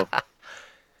 so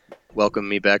welcome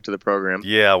me back to the program.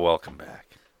 Yeah, welcome back.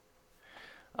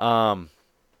 I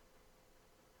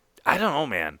don't know,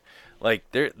 man. Like,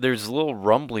 there's little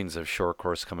rumblings of short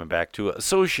course coming back, too.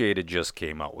 Associated just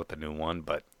came out with a new one,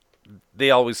 but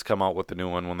they always come out with the new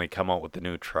one when they come out with the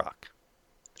new truck.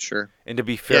 Sure. And to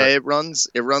be fair... Yeah, it runs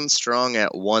strong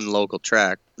at one local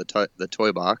track, the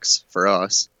Toy Box, for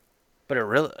us. But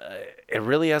it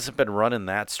really hasn't been running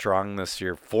that strong this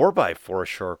year. 4x4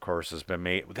 short course has been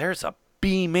made. There's a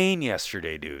B main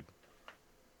yesterday, dude.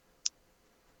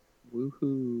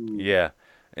 Woohoo. Yeah.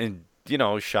 And,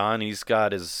 Sean, he's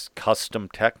got his custom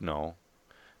techno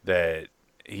that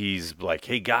he's like,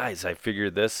 hey, guys, I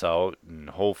figured this out. And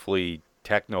hopefully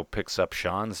techno picks up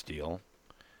Sean's deal.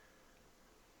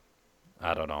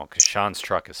 I don't know, because Sean's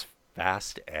truck is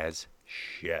fast as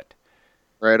shit.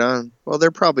 Right on. Well, they're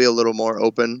probably a little more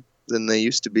open than they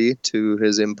used to be to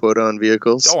his input on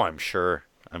vehicles. Oh, I'm sure.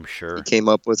 He came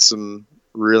up with some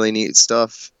really neat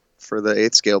stuff for the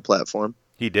 8th scale platform.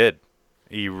 He did.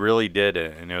 He really did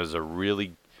it, and it was a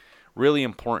really, really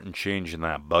important change in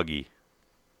that buggy.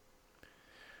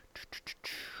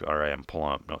 All right, I'm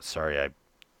pulling up notes. Sorry, I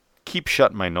keep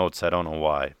shutting my notes. I don't know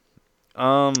why.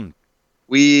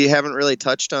 We haven't really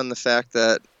touched on the fact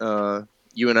that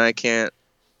you and I can't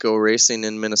go racing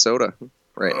in Minnesota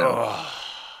right now.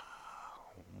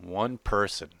 One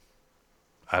person.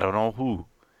 I don't know who.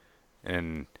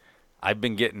 And I've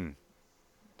been getting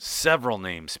several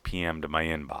names PM'd to my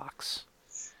inbox.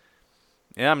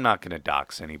 And I'm not going to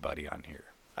dox anybody on here.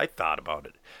 I thought about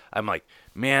it. I'm like,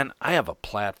 man, I have a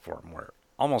platform where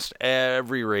almost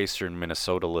every racer in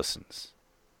Minnesota listens.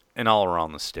 And all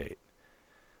around the state.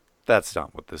 That's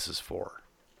not what this is for.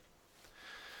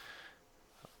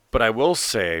 But I will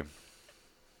say,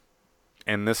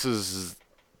 and this is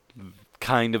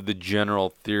kind of the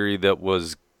general theory that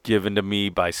was given to me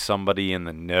by somebody in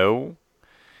the know,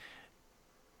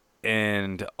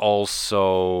 and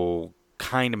also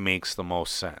kind of makes the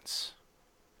most sense.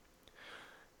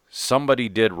 Somebody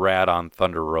did rat on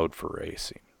Thunder Road for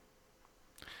racing.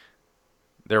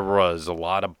 There was a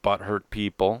lot of butthurt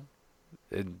people.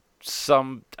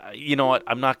 Some, you know what?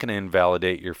 I'm not going to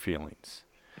invalidate your feelings.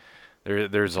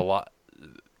 There's a lot.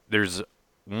 There's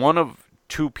one of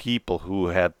two people who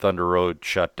had Thunder Road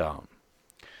shut down.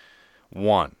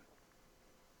 One,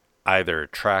 either a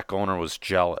track owner was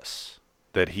jealous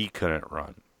that he couldn't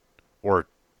run, or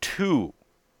two,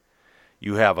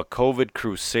 you have a COVID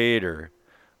crusader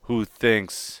who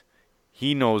thinks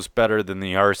he knows better than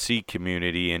the RC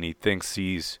community and he thinks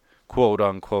he's quote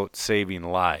unquote saving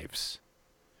lives.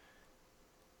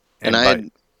 And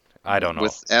I don't know.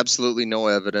 With absolutely no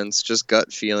evidence, just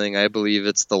gut feeling, I believe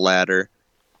it's the latter.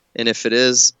 And if it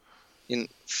is,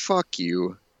 fuck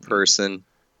you, person.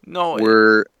 No,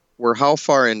 we're how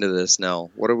far into this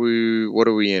now? What are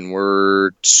we in?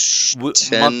 We're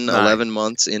 10, 11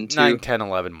 months into 9, 10,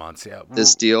 11 months, yeah.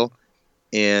 This deal,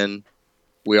 and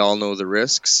we all know the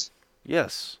risks.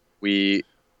 Yes.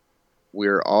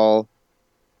 We're all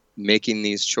making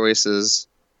these choices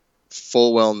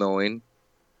full well knowing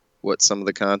what some of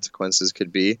the consequences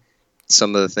could be.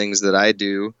 Some of the things that I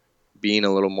do, being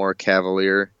a little more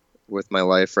cavalier with my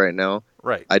life right now.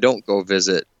 Right. I don't go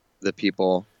visit the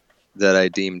people that I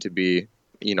deem to be,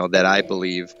 that I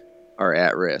believe are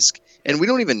at risk. And we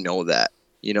don't even know that,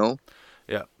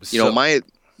 Yeah.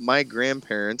 My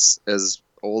grandparents, as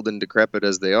old and decrepit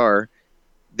as they are,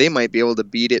 they might be able to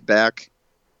beat it back,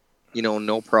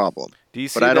 no problem.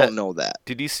 But I don't know that.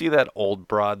 Did you see that old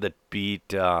broad that beat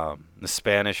the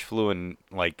Spanish flu in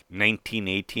like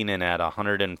 1918, and at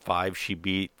 105 she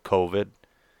beat COVID?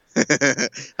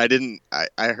 I didn't.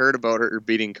 I heard about her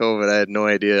beating COVID. I had no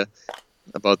idea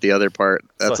about the other part.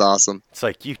 That's awesome. It's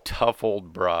like, you tough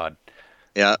old broad.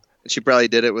 Yeah, she probably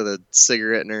did it with a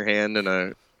cigarette in her hand and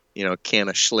a can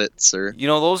of Schlitz or.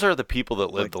 Those are the people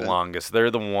that live the longest.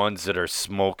 They're the ones that are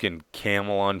smoking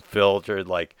Camel Unfiltered.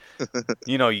 Like,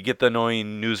 you get the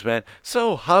annoying newsman.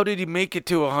 So, how did you make it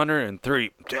to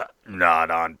 103?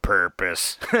 Not on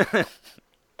purpose.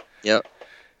 Yep.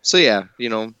 So yeah,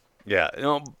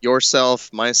 Yeah.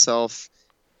 Yourself, myself,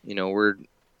 we're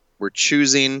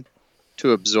choosing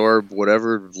to absorb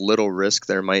whatever little risk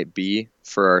there might be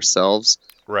for ourselves.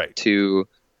 Right. To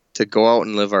go out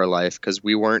and live our life, because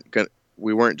we weren't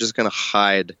just gonna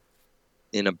hide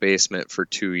in a basement for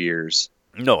 2 years.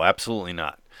 No, absolutely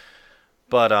not.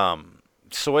 But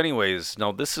so anyways,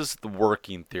 now this is the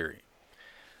working theory,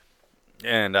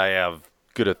 and I have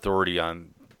good authority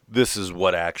on this is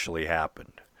what actually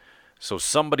happened. So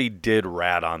somebody did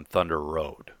rat on Thunder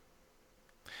Road,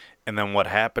 and then what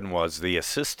happened was the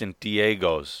assistant DA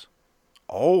goes,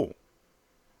 "Oh,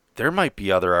 there might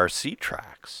be other RC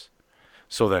tracks."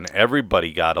 So then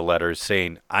everybody got a letter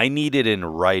saying, I need it in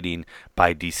writing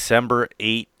by December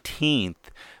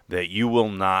 18th that you will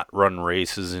not run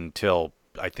races until,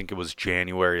 I think it was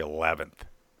January 11th.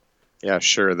 Yeah,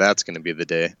 sure. That's going to be the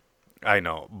day. I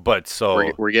know. But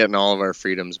so... We're getting all of our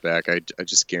freedoms back. I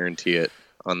just guarantee it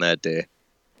on that day.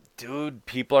 Dude,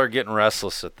 people are getting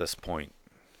restless at this point.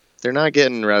 They're not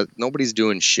getting... Nobody's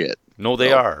doing shit. No,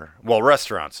 they are. Well,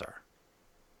 restaurants are.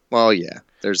 Well, yeah.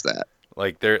 There's that.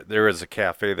 Like, there is a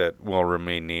cafe that will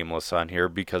remain nameless on here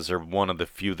because they're one of the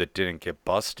few that didn't get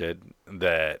busted,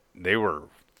 that they were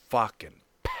fucking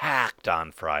packed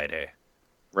on Friday.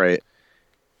 Right.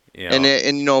 Yeah.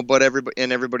 But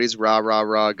everybody's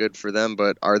rah, good for them,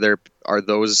 but are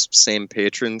those same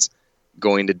patrons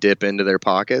going to dip into their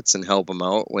pockets and help them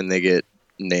out when they get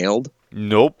nailed?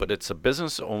 Nope, but it's a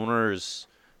business owner's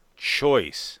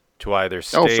choice to either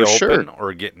stay open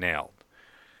or get nailed.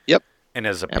 Yep. And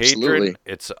as a patron, Absolutely.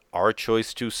 it's our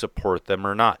choice to support them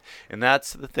or not. And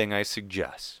that's the thing I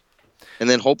suggest. And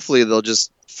then hopefully they'll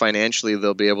just financially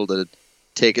they'll be able to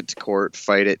take it to court,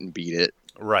 fight it, and beat it.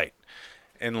 Right.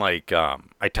 And like,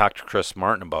 I talked to Chris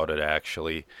Martin about it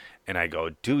actually, and I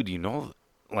go, dude,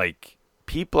 like,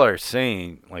 people are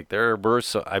saying, like,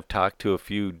 I've talked to a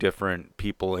few different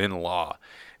people in law,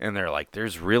 and they're like,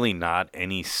 there's really not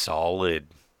any solid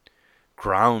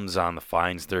grounds on the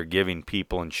fines they're giving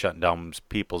people and shutting down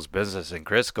people's business. And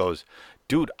Chris goes,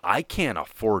 dude, I can't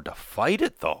afford to fight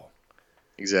it though.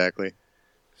 Exactly.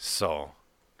 So,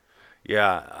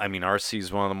 yeah, I mean, RC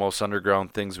is one of the most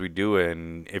underground things we do,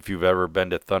 and if you've ever been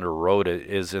to Thunder Road, it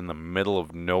is in the middle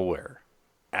of nowhere.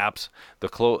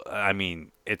 I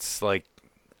mean, it's like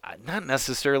not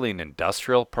necessarily an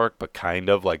industrial park, but kind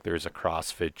of like there's a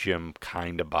CrossFit gym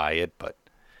kind of by it. But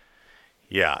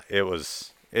yeah,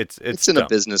 it's In a dumb.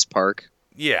 business park.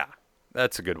 Yeah,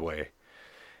 that's a good way.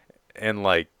 And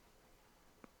like,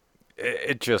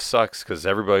 it just sucks because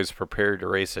everybody's prepared to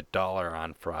race $1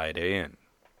 on Friday, and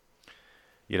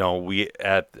we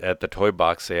at the toy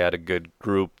box they had a good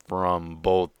group from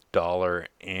both Dollar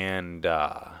and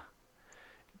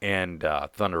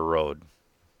Thunder Road,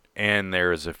 and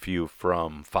there's a few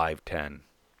from 510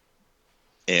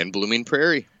 And Blooming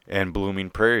Prairie. and Blooming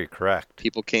Prairie. Correct.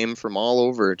 People came from all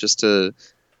over just to,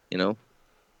 you know,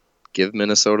 give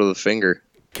Minnesota the finger.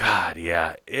 God,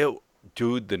 yeah.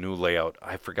 Dude, the new layout.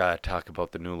 I forgot to talk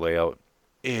about the new layout.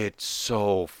 It's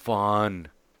so fun.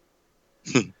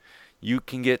 You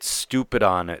can get stupid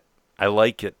on it. I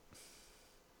like it.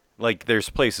 Like, there's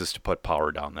places to put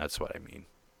power down. That's what I mean.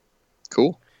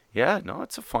 Cool. Yeah, no,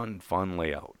 it's a fun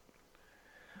layout.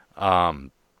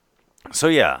 So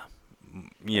yeah,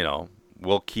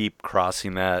 we'll keep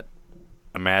crossing that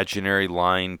imaginary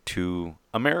line to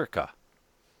America.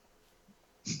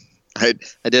 I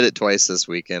did it twice this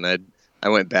weekend. I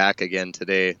went back again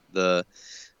today. I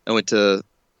went to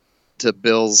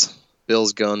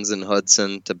Bill's Guns in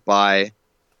Hudson to buy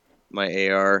my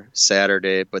AR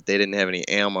Saturday, but they didn't have any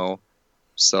ammo.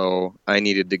 So I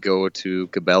needed to go to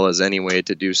Cabela's anyway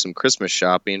to do some Christmas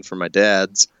shopping for my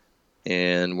dad's.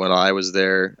 And when I was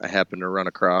there, I happened to run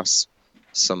across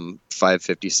some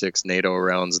 5.56 NATO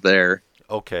rounds there.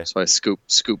 Okay. So I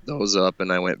scooped those up,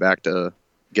 and I went back to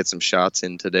get some shots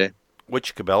in today.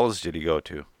 Which Cabela's did he go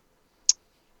to?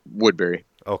 Woodbury.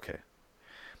 Okay.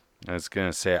 I was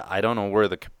gonna say I don't know where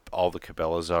all the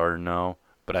Cabela's are now,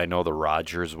 but I know the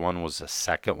Rogers one was the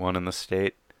second one in the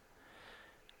state.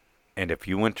 And if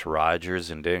you went to Rogers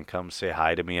and didn't come say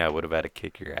hi to me, I would have had to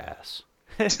kick your ass.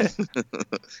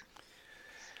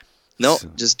 No,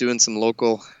 just doing some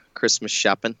local Christmas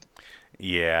shopping.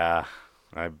 Yeah,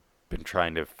 I've been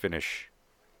trying to finish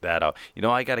that out.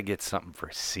 I got to get something for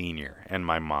Senior and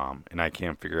my mom, and I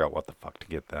can't figure out what the fuck to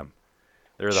get them.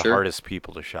 They're the hardest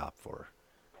people to shop for.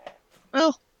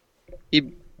 Well,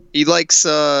 he likes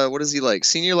what does he like?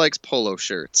 Senior likes polo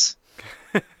shirts.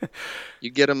 You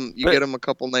get him a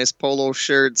couple nice polo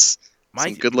shirts,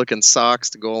 some good looking socks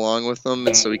to go along with them,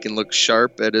 and so he can look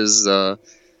sharp at his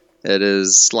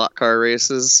slot car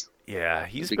races. Yeah,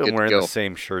 he's been wearing the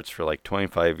same shirts for like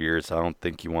 25 years. I don't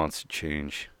think he wants to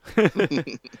change.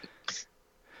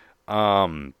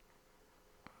 A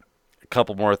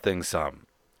couple more things.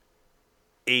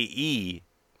 AE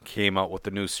came out with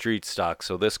the new street stock,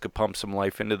 so this could pump some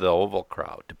life into the oval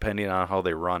crowd, depending on how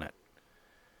they run it.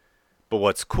 But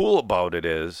what's cool about it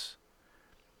is,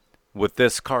 with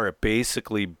this car, it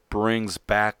basically brings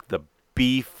back the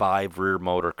B5 rear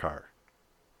motor car.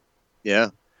 Yeah.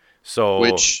 So,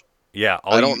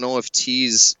 I don't know if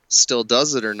Tees still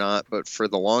does it or not, but for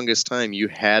the longest time, you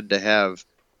had to have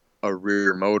a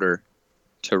rear motor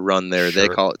to run there. Sure.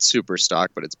 They call it super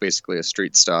stock, but it's basically a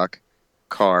street stock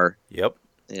car. Yep.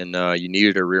 And you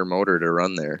needed a rear motor to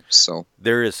run there. So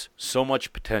there is so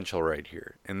much potential right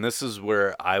here. And this is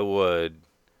where I would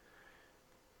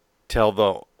tell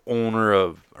the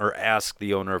owner ask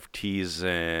the owner of Tees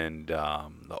and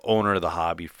the owner of the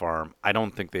hobby farm. I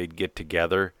don't think they'd get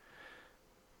together,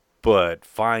 but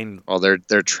find... Oh,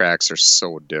 their tracks are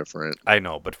so different. I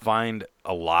know, but find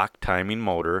a lock timing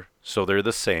motor so they're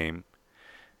the same.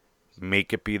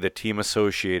 Make it be the team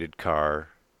associated car.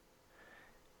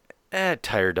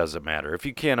 Tire doesn't matter. If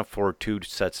you can't afford two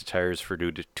sets of tires for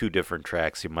two different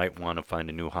tracks, you might want to find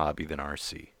a new hobby than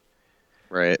RC.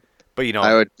 Right. But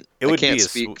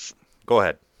Go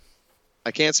ahead.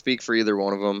 I can't speak for either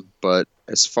one of them, but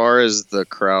as far as the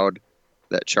crowd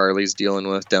that Charlie's dealing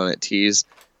with down at Tees,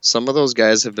 some of those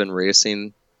guys have been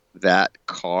racing that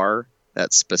car,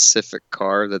 that specific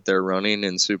car that they're running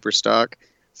in Superstock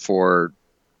for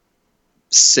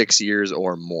 6 years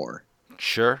or more.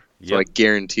 Sure. So I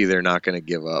guarantee they're not going to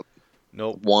give up.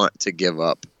 Nope. Want to give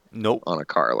up. Nope. On a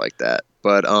car like that.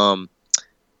 But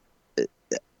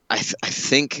I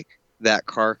think that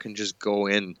car can just go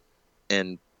in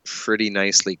and pretty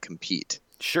nicely compete.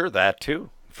 Sure, that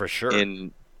too, for sure.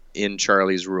 In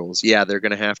Charlie's rules, yeah, they're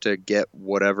going to have to get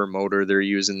whatever motor they're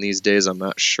using these days. I'm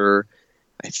not sure.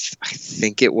 I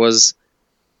think it was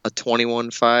a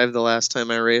 21.5 the last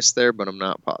time I raced there, but I'm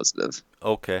not positive.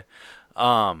 Okay.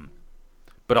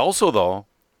 But also though,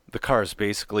 the car is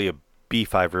basically a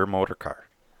B5 rear motor car.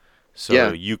 So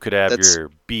yeah, you could have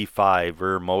your B5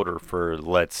 rear motor for,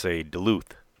 let's say,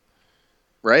 Duluth.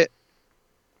 Right.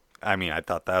 I mean, I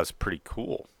thought that was pretty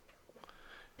cool.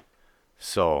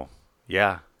 So,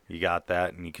 yeah, you got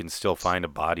that, and you can still find a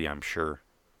body, I'm sure.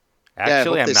 Actually, yeah, I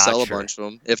hope I'm they not sell sure. a bunch of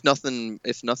them.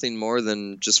 If nothing more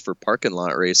than just for parking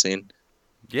lot racing.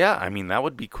 Yeah, I mean, that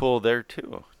would be cool there,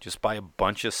 too. Just buy a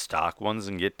bunch of stock ones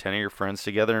and get 10 of your friends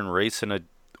together and race in a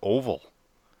oval.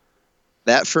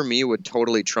 That for me would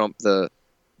totally trump the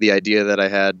idea that I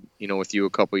had, with you a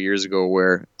couple years ago,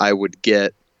 where I would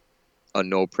get a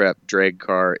no prep drag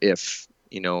car if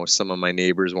some of my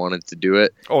neighbors wanted to do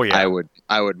it. Oh yeah,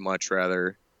 I would much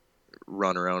rather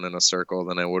run around in a circle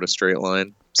than I would a straight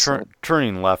line.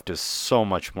 Turning left is so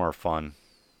much more fun.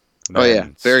 Oh yeah,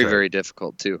 very very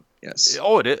difficult too. Yes.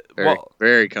 Oh, it is.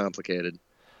 Very complicated.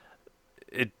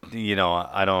 I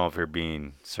don't know if you're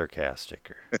being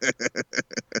sarcastic or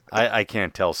I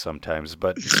can't tell sometimes,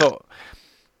 but so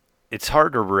it's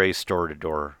hard to race door to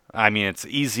door. I mean, it's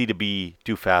easy to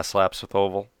do fast laps with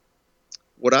oval.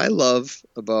 What I love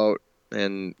about,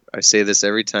 and I say this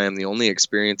every time, the only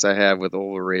experience I have with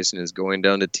oval racing is going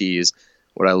down to tees.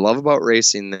 What I love about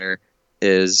racing there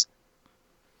is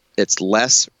it's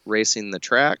less racing the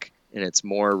track and it's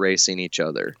more racing each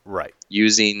other. Right.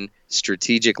 Using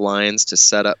strategic lines to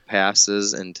set up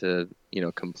passes and to,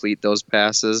 complete those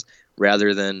passes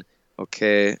rather than,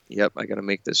 okay, yep, I got to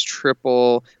make this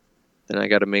triple. Then I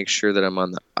got to make sure that I'm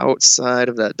on the outside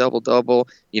of that double-double.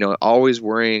 Always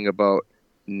worrying about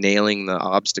nailing the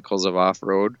obstacles of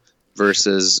off-road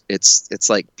versus it's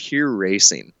like pure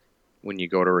racing when you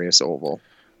go to race oval.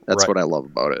 That's what I love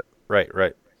about it.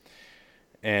 Right.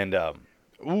 And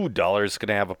Dollar's going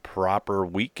to have a proper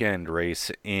weekend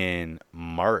race in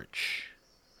March.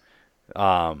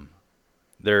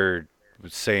 They're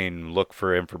saying look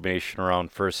for information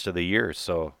around first of the year,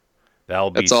 so that'll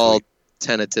be That's all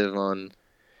tentative on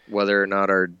whether or not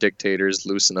our dictators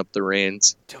loosen up the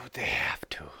reins. Dude, they have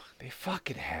to. They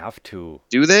fucking have to.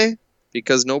 Do they?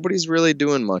 Because nobody's really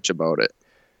doing much about it.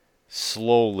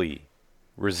 Slowly,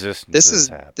 resistance is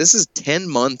happening. This is 10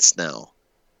 months now,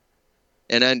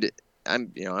 and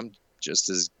I'm just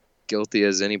as guilty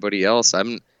as anybody else.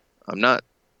 I'm not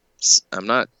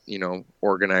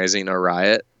organizing a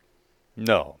riot.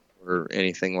 No. Or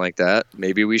anything like that.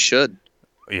 Maybe we should.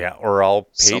 Yeah, or I'll pay.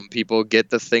 Some people get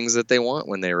the things that they want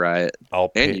when they riot.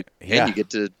 And you get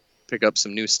to pick up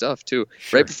some new stuff too.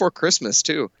 Sure. Right before Christmas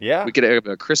too. Yeah. We could have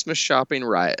a Christmas shopping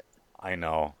riot. I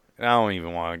know. I don't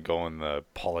even want to go in the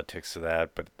politics of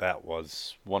that, but that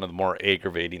was one of the more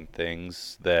aggravating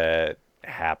things that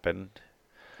happened.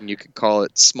 And you could call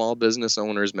it Small Business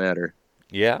Owners Matter.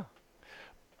 Yeah.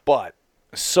 But,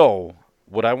 so,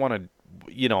 what I want to,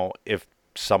 if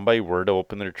somebody were to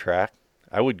open their track,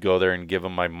 I would go there and give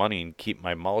them my money and keep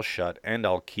my mouth shut, and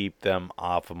I'll keep them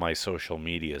off of my social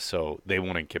media so they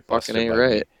wouldn't get busted fucking ain't by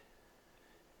right.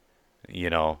 me.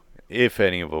 If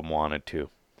any of them wanted to.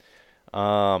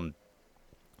 The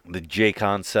J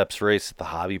Concepts race at the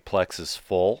Hobbyplex is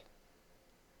full.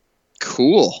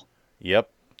 Cool. Yep,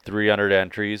 300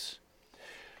 entries.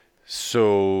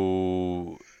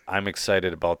 So I'm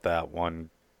excited about that one.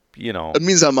 That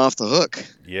means I'm off the hook.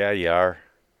 Yeah, you are.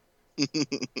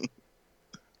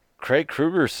 Craig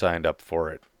Kruger signed up for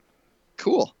it.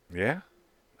 Cool. Yeah,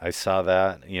 I saw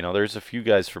that. There's a few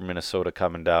guys from Minnesota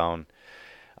coming down.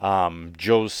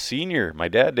 Joe Sr., my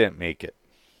dad didn't make it.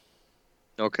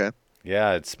 Okay.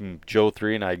 Yeah, it's Joe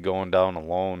 3 and I going down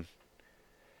alone.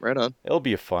 Right on. It'll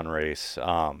be a fun race.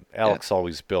 Alex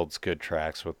always builds good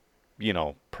tracks with,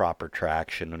 proper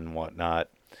traction and whatnot.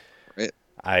 Right.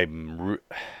 I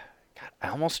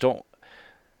almost don't.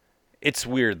 It's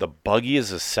weird. The buggy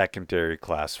is a secondary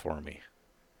class for me.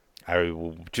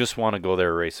 I just want to go there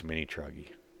and race a mini truggy.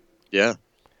 Yeah.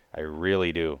 I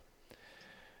really do.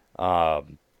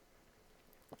 Friday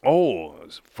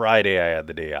I had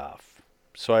the day off.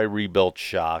 So I rebuilt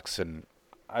shocks and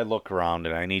I look around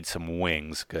and I need some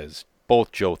wings because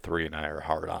both Joe 3 and I are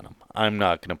hard on them. I'm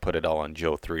not going to put it all on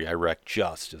Joe 3. I wrecked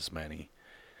just as many.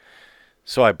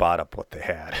 So I bought up what they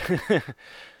had.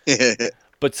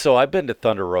 But so I've been to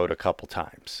Thunder Road a couple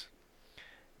times,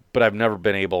 but I've never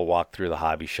been able to walk through the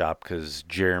hobby shop because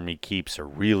Jeremy keeps a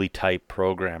really tight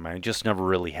program. I just never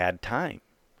really had time.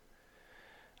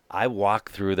 I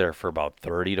walked through there for about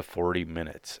 30 to 40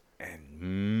 minutes. And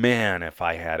man, if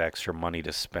I had extra money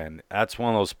to spend, that's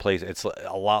one of those places. It's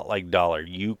a lot like Dollar.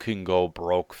 You can go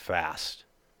broke fast.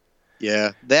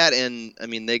 Yeah, that, and I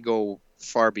mean, they go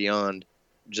far beyond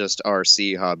just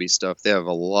RC hobby stuff. They have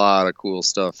a lot of cool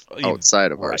stuff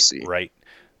outside of RC. Right.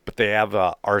 But they have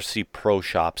a RC Pro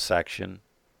Shop section,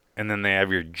 and then they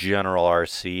have your general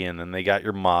RC, and then they got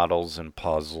your models and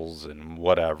puzzles and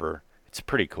whatever. It's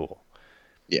pretty cool.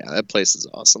 Yeah, that place is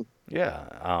awesome.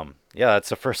 Yeah, that's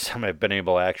the first time I've been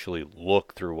able to actually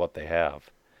look through what they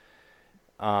have.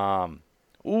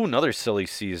 Another silly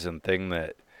season thing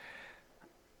that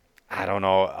I don't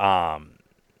know.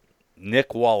 Nick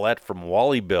Wallette from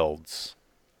Wally Builds,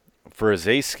 for his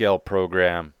A-Scale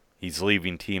program, he's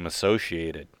leaving Team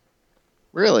Associated.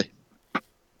 Really?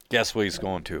 Guess what he's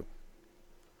going to?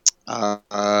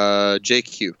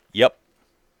 JQ. Yep.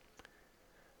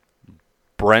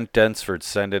 Brent Densford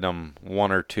sending him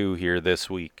one or two here this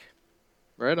week.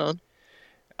 Right on.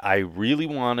 I really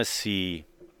want to see,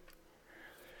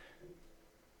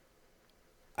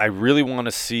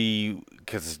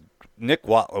 because Nick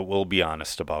Watler will be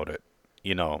honest about it.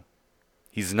 You know,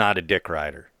 he's not a dick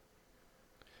rider.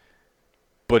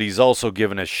 But he's also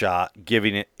giving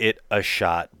it a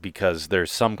shot because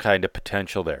there's some kind of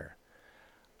potential there.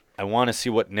 I want to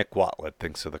see what Nick Watlet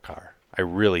thinks of the car. I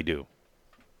really do.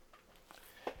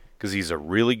 Because he's a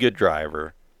really good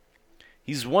driver.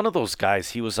 He's one of those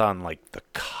guys, he was on like the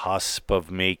cusp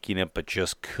of making it, but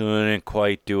just couldn't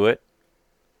quite do it.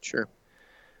 Sure.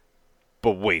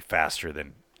 But way faster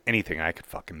than anything I could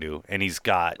fucking do. And he's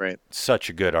got such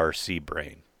a good RC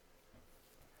brain.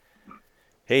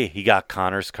 Hey, he got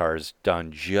Connor's cars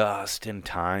done just in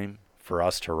time for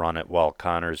us to run it while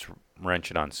Connor's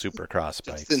wrenching on Supercross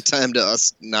bikes. Just in time to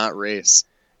us not race.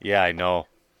 Yeah, I know.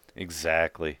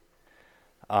 Exactly.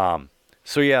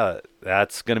 So yeah,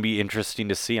 that's going to be interesting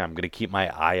to see. I'm going to keep my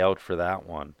eye out for that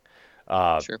one.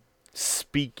 Sure.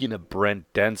 Speaking of Brent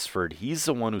Densford, he's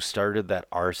the one who started that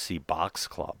RC Box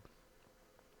Club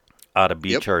out of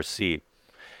Beach RC.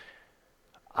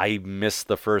 I missed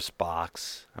the first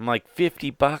box. I'm like,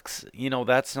 $50? You know,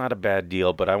 that's not a bad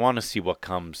deal, but I want to see what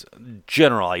comes,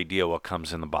 general idea what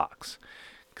comes in the box.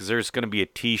 Because there's going to be a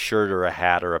t-shirt or a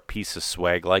hat or a piece of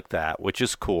swag like that, which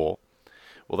is cool.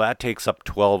 Well, that takes up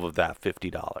 12 of that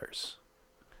 $50.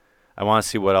 I want to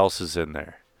see what else is in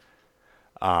there.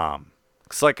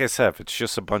 Because like I said, if it's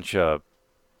just a bunch of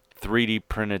 3D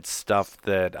printed stuff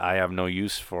that I have no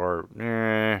use for,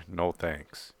 no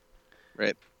thanks.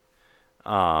 Right.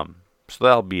 So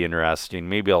that'll be interesting.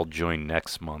 Maybe I'll join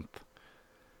next month.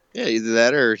 Yeah, either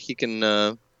that or he can,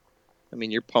 I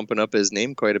mean, you're pumping up his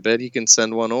name quite a bit. He can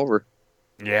send one over.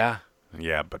 Yeah,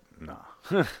 but no.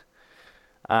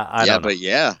 I don't know.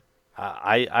 Yeah.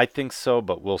 I think so,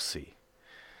 but we'll see.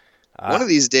 One of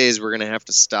these days we're going to have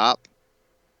to stop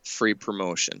free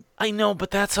promotion. I know, but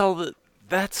that's all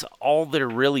there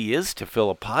really is to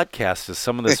fill a podcast is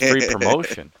some of this free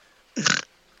promotion.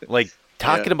 Like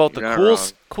talking about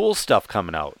the cool stuff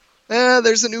coming out.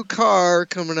 There's a new car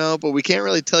coming out, but we can't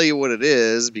really tell you what it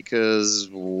is because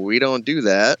we don't do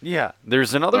that. Yeah,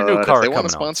 there's another new car coming out. If they want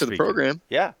to sponsor the program.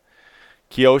 Yeah.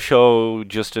 Kyosho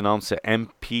just announced the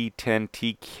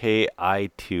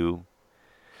MP10TKI2.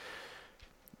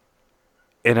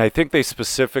 And I think they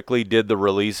specifically did the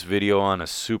release video on a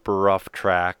super rough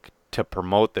track to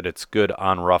promote that it's good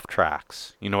on rough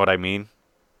tracks. You know what I mean?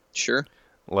 Sure.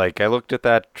 Like, I looked at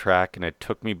that track and it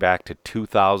took me back to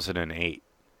 2008.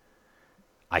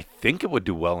 I think it would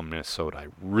do well in Minnesota. I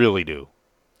really do.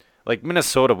 Like,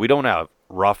 Minnesota, we don't have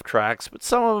rough tracks, but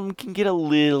some of them can get a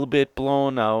little bit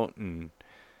blown out. And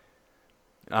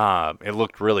it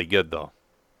looked really good, though.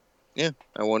 Yeah.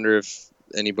 I wonder if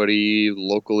anybody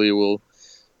locally will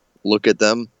look at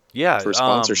them for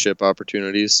sponsorship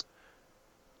opportunities.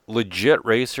 Legit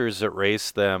racers that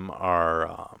race them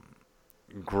are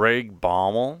Greg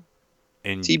Baumel.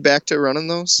 Is he back to running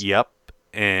those? Yep.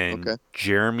 And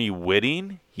Jeremy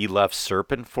Whitting, he left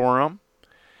Serpent for him.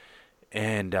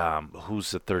 And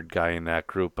who's the third guy in that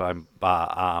group?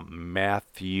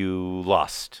 Matthew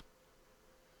Lust.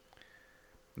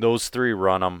 Those three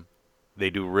run them. They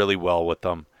do really well with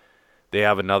them. They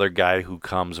have another guy who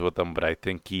comes with them, but I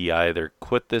think he either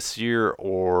quit this year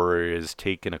or is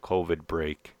taking a COVID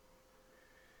break.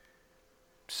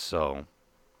 So,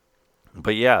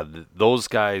 but yeah, those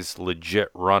guys legit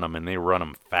run them, and they run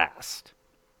them fast.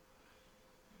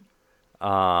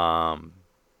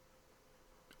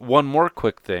 one more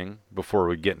quick thing before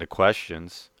we get into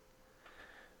questions.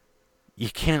 You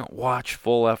can't watch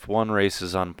full F1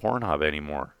 races on Pornhub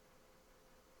anymore.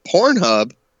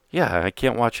 Pornhub? Yeah, I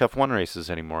can't watch F1 races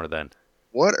anymore then.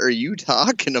 What are you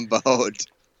talking about?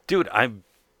 Dude,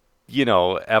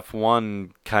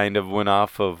 F1 kind of went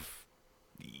off of...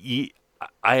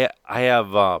 I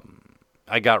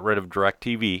got rid of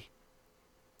DirecTV,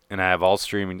 and I have all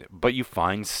streaming, but you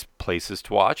find places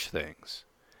to watch things.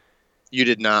 You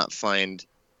did not find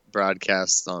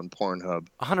broadcasts on Pornhub.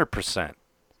 100%.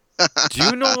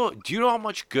 Do you know how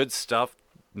much good stuff,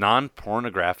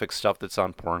 non-pornographic stuff that's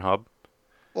on Pornhub?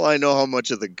 Well, I know how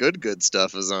much of the good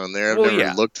stuff is on there. I've Well, never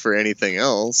yeah. looked for anything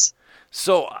else.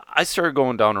 So I started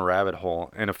going down a rabbit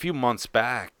hole, and a few months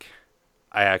back,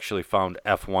 I actually found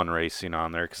F1 racing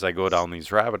on there because I go down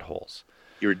these rabbit holes.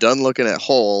 You were done looking at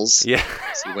holes, Yeah.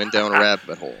 so you went down a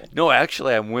rabbit hole. No,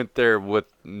 actually, I went there with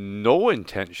no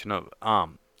intention of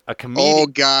a comedian. Oh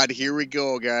God, here we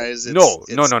go, guys. No.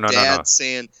 Dad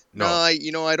saying, No.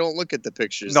 I don't look at the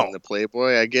pictures No. in the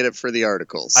Playboy. I get it for the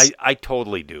articles. I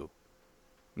totally do.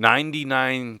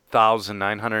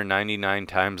 99,999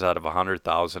 times out of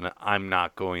 100,000, I'm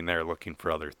not going there looking for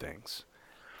other things.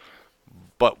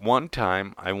 But one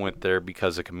time I went there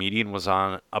because a comedian was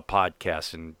on a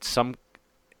podcast, and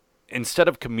instead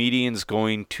of comedians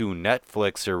going to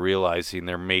Netflix, they're realizing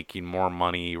they're making more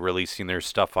money releasing their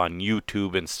stuff on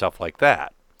YouTube and stuff like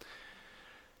that.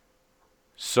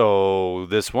 So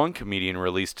this one comedian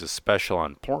released a special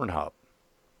on Pornhub.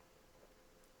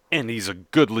 And he's a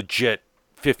good, legit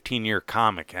 15-year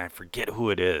comic, and I forget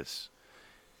who it is.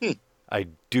 I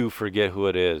do forget who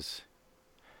it is.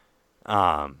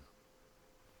 But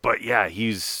yeah,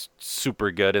 he's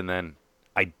super good. And then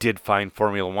I did find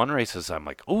Formula One races. I'm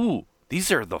like, ooh,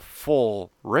 these are the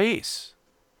full race.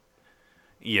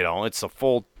 It's a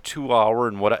full 2 hour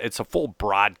and it's a full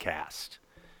broadcast.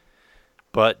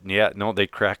 But yeah, no, they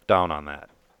cracked down on that.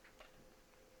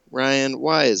 Ryan,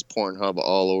 why is Pornhub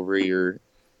all over your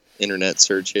internet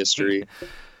search history?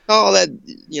 I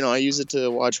use it to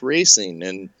watch racing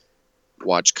and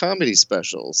watch comedy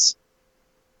specials.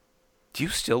 Do you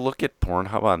still look at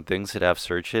Pornhub on things that have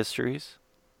search histories?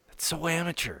 That's so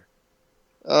amateur.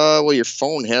 Well, your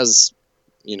phone has,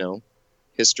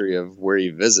 history of where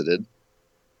you visited.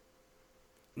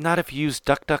 Not if you use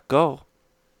DuckDuckGo.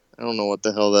 I don't know what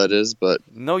the hell that is, but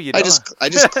no, you don't. I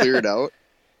just clear it out.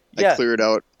 Yeah. I clear it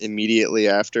out immediately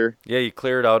after. Yeah, you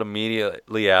clear it out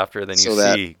immediately after, then you so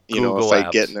that, see Google if apps.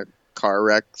 I get in a car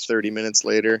wreck 30 minutes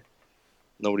later,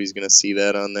 nobody's going to see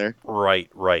that on there. Right.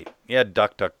 Yeah,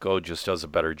 DuckDuckGo just does a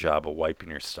better job of wiping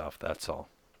your stuff, that's all.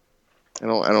 I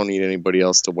don't need anybody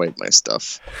else to wipe my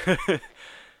stuff.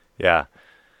 Yeah.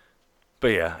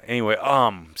 But yeah, anyway,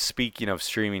 speaking of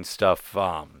streaming stuff,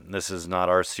 this is not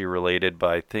RC related, but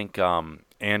I think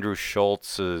Andrew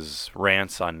Schultz's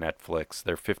rants on Netflix,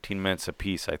 they're 15 minutes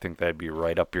apiece. I think that'd be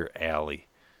right up your alley.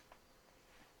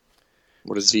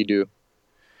 What does he do?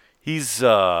 He's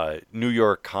a New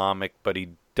York comic, but he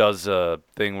does a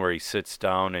thing where he sits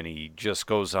down and he just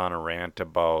goes on a rant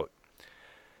about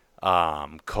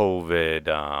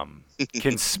COVID,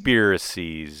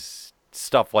 conspiracies,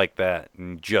 stuff like that,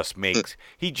 and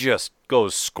he just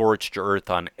goes scorched earth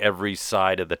on every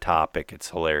side of the topic. It's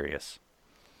hilarious.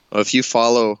 Well, if you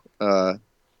follow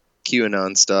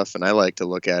QAnon stuff, and I like to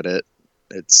look at it,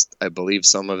 I believe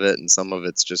some of it, and some of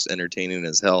it's just entertaining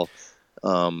as hell.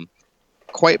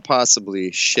 Quite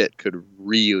possibly shit could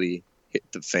really hit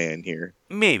the fan here.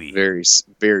 Maybe. Very,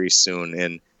 very soon.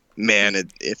 And man,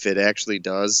 if it actually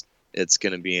does, it's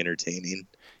going to be entertaining.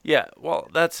 Yeah, well,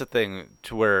 that's the thing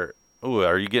to where... Ooh,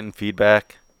 are you getting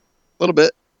feedback? A little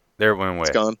bit. There it went away. It's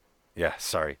gone. Yeah,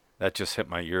 sorry. That just hit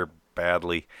my ear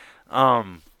badly.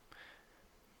 That's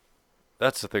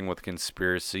the thing with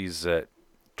conspiracies, that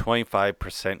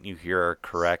 25% you hear are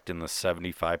correct and the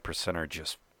 75% are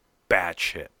just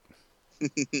batshit.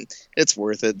 It's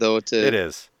worth it, though. It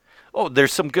is. Oh,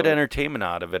 there's some good entertainment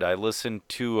out of it. I listened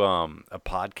to a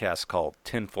podcast called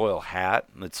Tinfoil Hat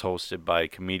that's hosted by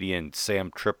comedian Sam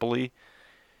Tripoli.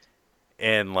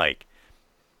 And,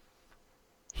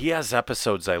 he has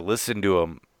episodes, I listen to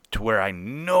him, to where I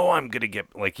know I'm going to get,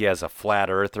 he has a flat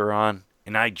earther on,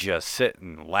 and I just sit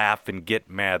and laugh and get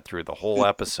mad through the whole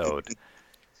episode.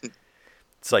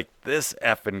 It's like, this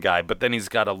effing guy, but then he's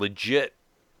got a legit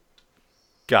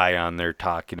guy on there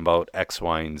talking about X,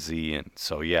 Y, and Z, and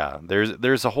so yeah,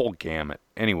 there's a whole gamut.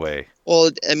 Anyway.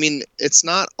 Well, I mean, it's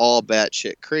not all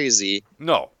batshit crazy.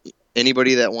 No.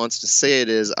 Anybody that wants to say it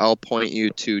is, I'll point you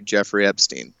to Jeffrey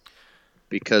Epstein.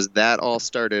 because that all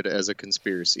started as a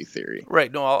conspiracy theory.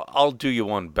 Right. No, I'll do you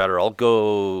one better. I'll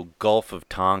go Gulf of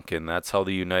Tonkin. That's how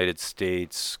the United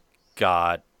States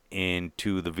got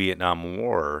into the Vietnam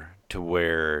War, to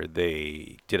where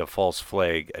they did a false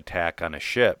flag attack on a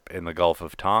ship in the Gulf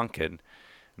of Tonkin. And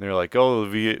they're like, oh,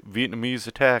 the Vietnamese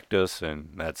attacked us, and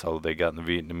that's how they got in the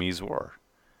Vietnamese War.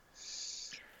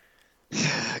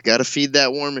 Gotta feed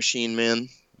that war machine, man.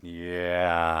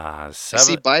 Yeah. I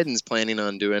see Biden's planning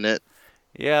on doing it.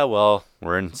 Yeah, well,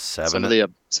 we're in 7.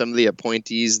 Some of the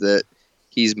appointees that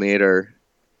he's made are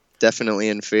definitely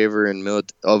in favor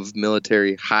of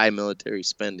high military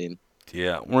spending.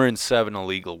 Yeah, we're in 7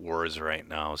 illegal wars right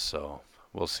now, so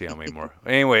we'll see how many more.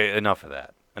 Anyway, enough of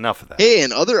that. Hey,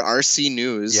 and other RC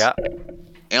news. Yeah.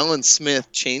 Alan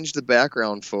Smith changed the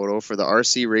background photo for the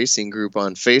RC Racing group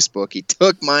on Facebook. He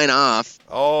took mine off.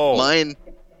 Oh.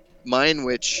 Mine,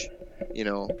 which,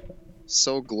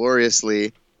 so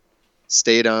gloriously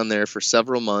stayed on there for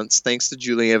several months, thanks to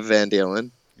Julia Van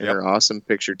Dalen and her awesome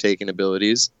picture taking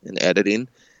abilities and editing.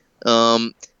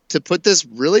 To put this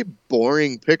really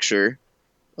boring picture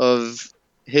of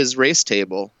his race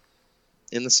table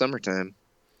in the summertime.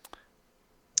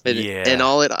 And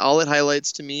all it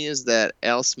highlights to me is that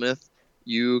Al Smith,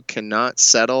 you cannot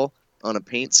settle on a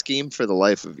paint scheme for the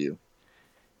life of you.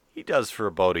 He does for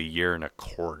about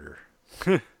 1.25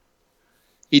 years.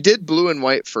 He did blue and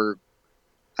white for,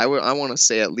 I want to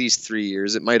say, at least 3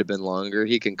 years. It might have been longer.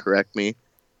 He can correct me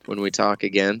when we talk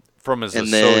again. From his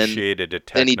associated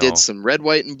Techno. Then he did some red,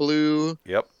 white, and blue.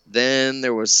 Yep. Then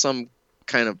there was some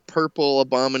kind of purple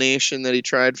abomination that he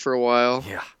tried for a while.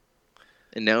 Yeah.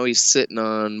 And now he's sitting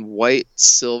on white,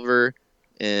 silver,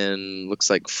 and looks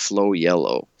like flow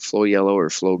yellow or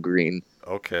flow green.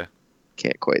 Okay.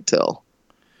 Can't quite tell.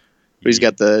 But he's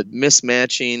got the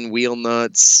mismatching wheel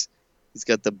nuts. He's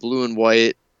got the blue and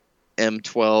white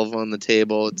M12 on the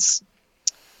table. It's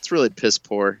really piss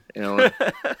poor, Alan.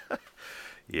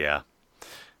 Yeah.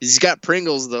 He's got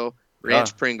Pringles though,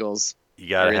 ranch Pringles. You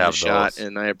gotta have those. Shot,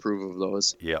 and I approve of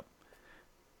those. Yep.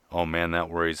 Oh man, that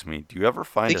worries me. Do you ever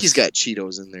find? I think he's got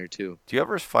Cheetos in there too. Do you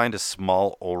ever find a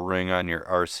small O-ring on your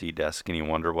RC desk and you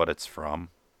wonder what it's from?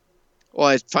 Well,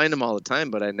 I find them all the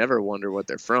time, but I never wonder what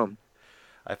they're from.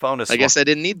 I found I guess I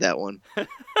didn't need that one.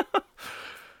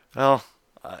 Well,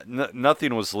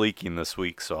 nothing was leaking this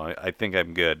week, so I think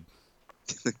I'm good.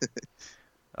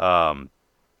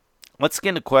 Let's get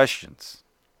into questions.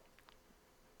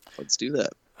 Let's do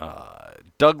that.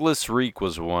 Douglas Reek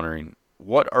was wondering,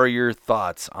 what are your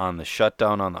thoughts on the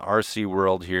shutdown on the RC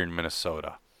world here in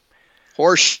Minnesota?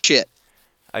 Horse shit.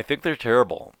 I think they're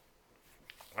terrible.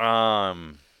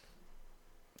 I'm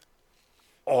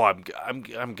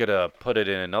gonna put it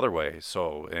in another way.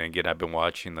 So, and again, I've been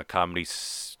watching the comedy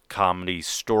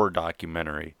store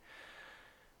documentary,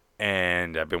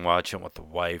 and I've been watching it with the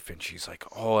wife, and she's like,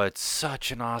 "Oh, it's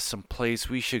such an awesome place.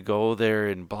 We should go there."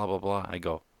 And blah blah blah. I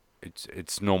go,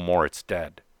 "It's no more. It's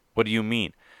dead." What do you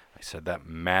mean? I said that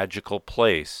magical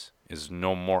place is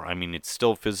no more. I mean, it's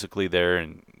still physically there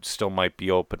and still might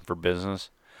be open for business,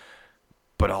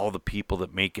 but all the people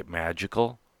that make it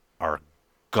magical are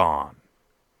gone.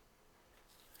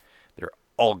 They're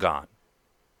all gone.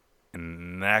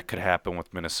 And that could happen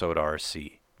with Minnesota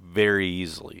RC very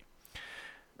easily.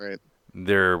 Right.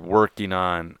 They're working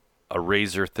on a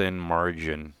razor-thin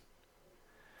margin.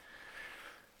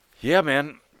 Yeah,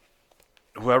 man.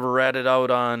 Whoever ratted out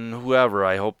on whoever,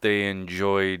 I hope they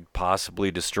enjoyed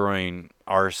possibly destroying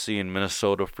RC in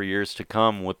Minnesota for years to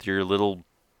come with your little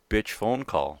bitch phone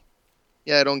call.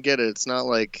 Yeah, I don't get it. It's not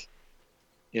like,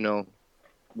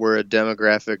 we're a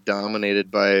demographic dominated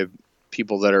by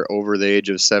people that are over the age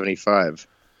of 75.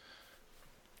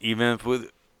 Even if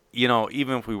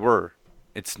we were,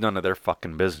 it's none of their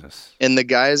fucking business. And the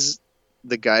guys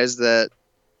that,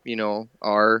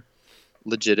 are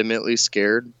legitimately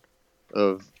scared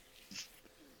of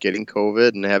getting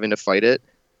COVID and having to fight it,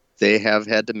 they have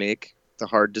had to make the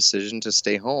hard decision to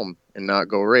stay home and not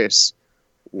go race.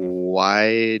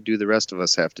 Why do the rest of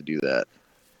us have to do that?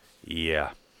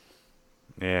 Yeah.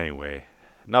 Anyway,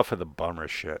 enough of the bummer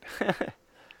shit.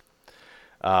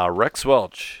 Rex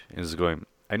Welch is going,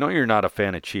 I know you're not a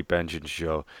fan of cheap engines,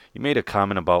 Joe. You made a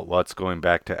comment about Lutz going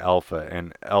back to Alpha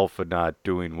and Alpha not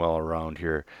doing well around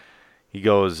here. He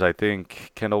goes, I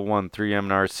think Kendall won 3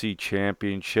 MNRC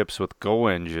championships with Go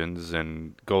engines,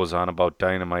 and goes on about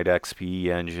Dynamite XPE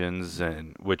engines,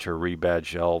 and which are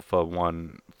rebadged Alpha,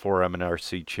 won 4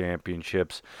 MNRC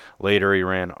championships. Later he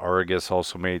ran Argus,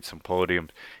 also made some podiums.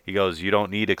 He goes, you don't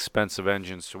need expensive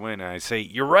engines to win. And I say,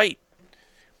 you're right.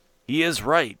 He is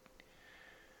right.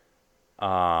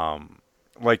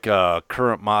 like a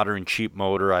current modern cheap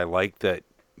motor, I like that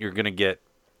you're gonna get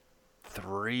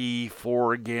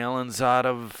 3-4 gallons out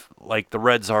of, like the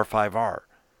Reds R5R.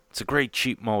 It's a great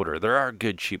cheap motor. There are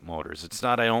good cheap motors. It's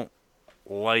not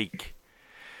like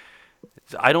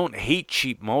I don't hate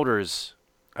cheap motors.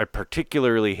 I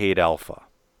particularly hate Alpha.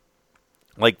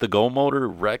 Like the Go motor,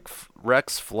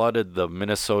 Rex flooded the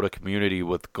Minnesota community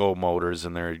with Go motors,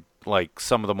 and they're like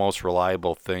some of the most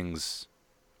reliable things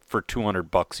for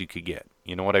 $200 you could get.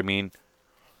 You know what I mean?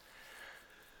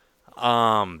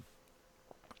 Um,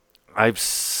 I've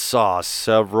saw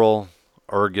several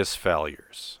Argus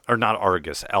failures, or not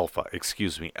Argus, Alpha.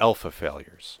 Excuse me, Alpha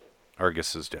failures.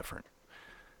 Argus is different.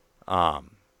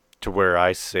 To where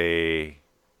I say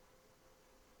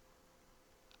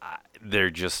they're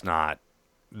just not.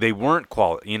 They weren't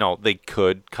quality. You know, they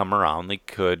could come around. They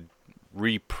could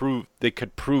reprove. They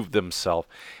could prove themselves.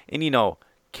 And you know,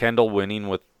 Kendall winning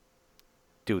with,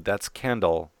 dude, that's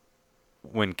Kendall.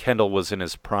 When Kendall was in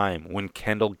his prime, when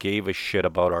Kendall gave a shit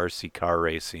about RC car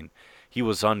racing, he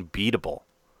was unbeatable.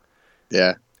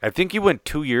 Yeah. I think he went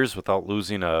 2 years without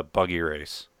losing a buggy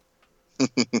race.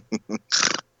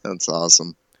 That's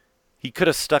awesome. He could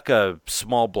have stuck a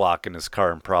small block in his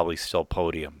car and probably still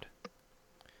podiumed.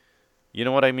 You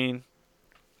know what I mean?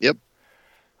 Yep.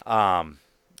 And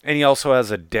he also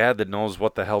has a dad that knows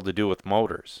what the hell to do with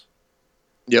motors.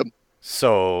 Yep.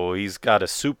 So he's got a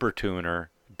super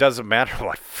tuner. Doesn't matter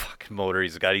what fucking motor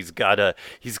he's got. He's got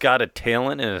a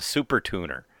talent and a super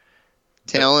tuner.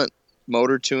 Talent,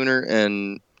 motor tuner,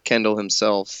 and Kendall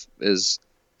himself is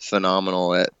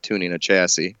phenomenal at tuning a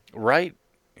chassis. Right.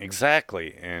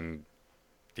 Exactly. And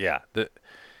yeah,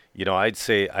 I'd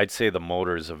say the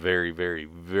motor is a very, very,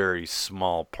 very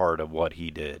small part of what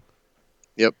he did.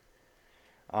 Yep.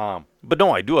 But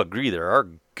no, I do agree. There are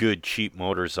good cheap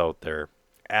motors out there.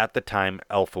 At the time,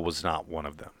 Alpha was not one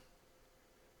of them.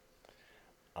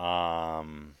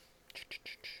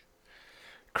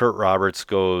 Kurt Roberts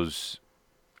goes,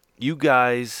 you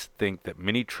guys think that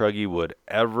Mini Truggy would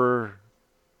ever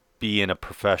be in a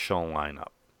professional lineup?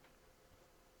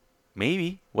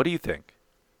 Maybe. What do you think?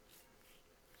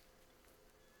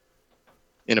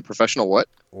 In a professional what?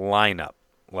 Lineup.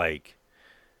 Like,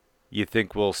 you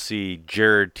think we'll see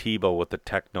Jared Tebow with the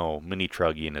Techno Mini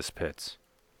Truggy in his pits?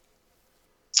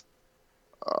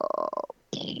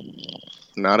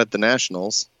 Not at the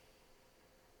Nationals.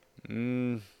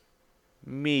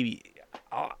 Maybe.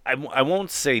 I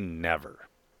won't say never.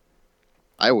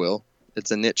 I will.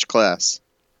 It's a niche class.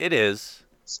 It is.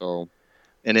 So,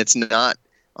 and it's not,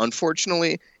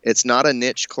 unfortunately, it's not a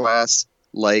niche class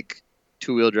like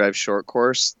two-wheel drive short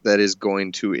course that is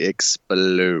going to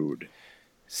explode.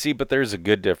 See, but there's a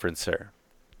good difference there.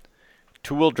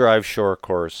 Two-wheel drive short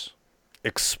course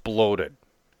exploded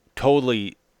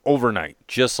totally overnight,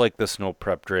 just like the snow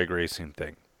prep drag racing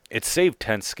thing. It saved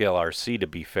 10 scale RC, to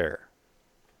be fair.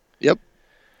 Yep.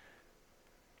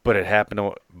 But it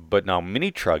happened. But now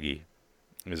Mini Truggy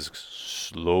is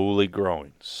slowly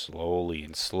growing, slowly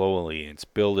and slowly. And it's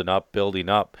building up,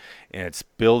 and it's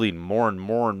building more and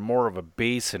more and more of a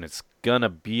base, and it's gonna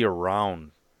be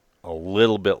around a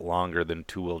little bit longer than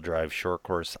two-wheel drive short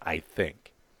course, I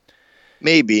think.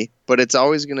 Maybe, but it's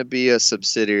always going to be a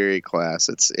subsidiary class.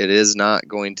 It is not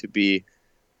going to be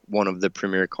one of the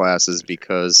premier classes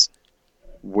because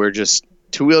we're just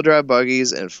two-wheel drive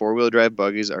buggies and four-wheel drive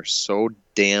buggies are so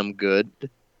damn good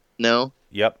now.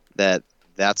 Yep.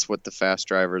 That's what the fast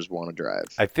drivers want to drive.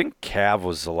 I think Cav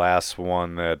was the last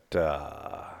one that.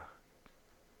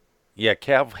 Yeah,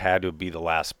 Cav had to be the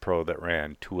last pro that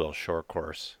ran two-wheel short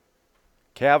course.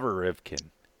 Cav or Rivkin?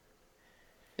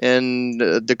 And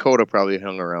Dakota probably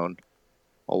hung around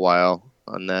a while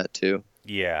on that too.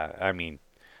 Yeah, I mean,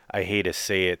 I hate to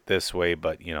say it this way,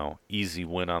 but, easy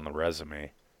win on the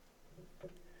resume.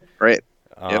 Right.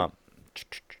 Yep.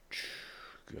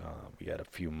 We got a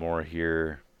few more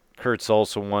here. Kurt's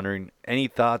also wondering, any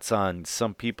thoughts on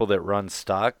some people that run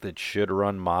stock that should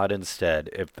run mod instead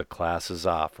if the class is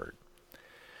offered?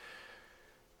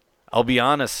 I'll be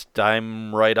honest,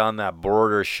 I'm right on that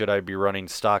border. Should I be running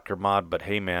stock or mod? But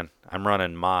hey, man, I'm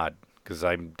running mod because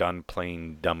I'm done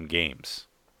playing dumb games.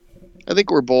 I think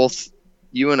we're both.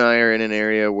 You and I are in an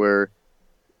area where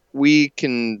we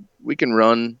can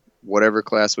run whatever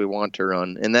class we want to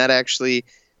run, and that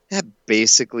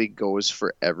basically goes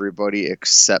for everybody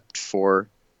except for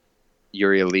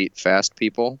your elite fast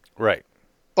people. Right.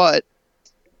 But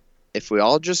if we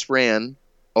all just ran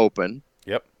open.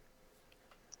 Yep.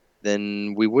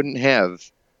 Then we wouldn't have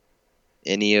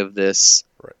any of this,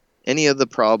 right. Any of the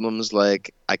problems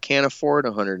like I can't afford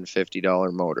a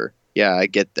 $150 motor. Yeah, I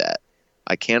get that.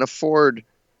 I can't afford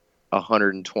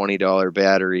 $120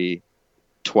 battery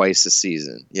twice a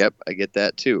season. Yep, I get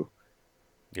that too.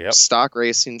 Yep. Stock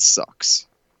racing sucks.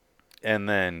 And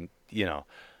then,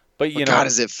 but But God,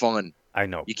 is it fun? I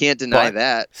know. You can't deny But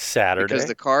that Saturday, because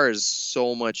the car is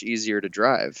so much easier to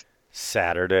drive.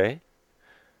 Saturday,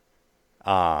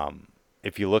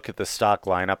 if you look at the stock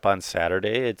lineup on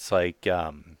Saturday, it's like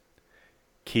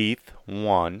Keith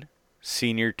won,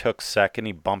 Senior took second,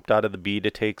 he bumped out of the B to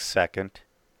take second,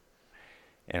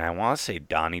 and I want to say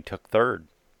Donnie took third.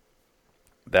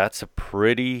 That's a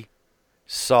pretty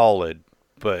solid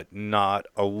but not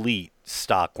elite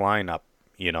stock lineup,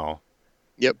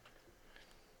 Yep.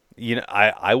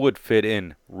 I would fit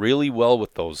in really well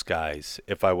with those guys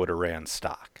if I would have ran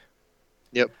stock.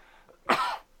 Yep.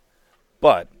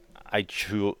 But I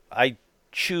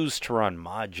choose to run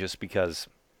mod just because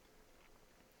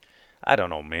I don't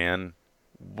know, man.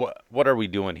 What are we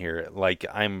doing here? Like,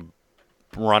 I'm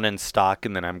running stock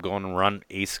and then I'm going to run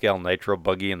A-scale nitro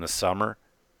buggy in the summer.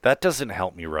 That doesn't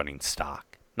help me running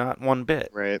stock. Not one bit.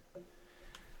 Right.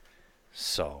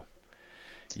 So,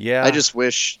 yeah. I just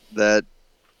wish that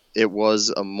it was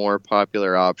a more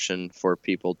popular option for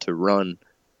people to run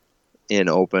in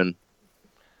open,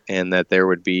 and that there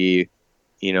would be,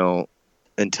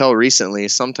 until recently,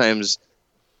 sometimes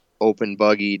open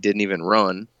buggy didn't even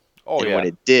run. Oh, and yeah. when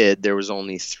it did, there was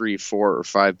only 3, 4, or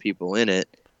 5 people in it.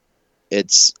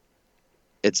 It's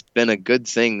been a good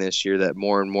thing this year that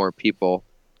more and more people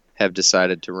have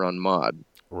decided to run mod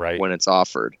Right. when it's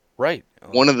offered. Right.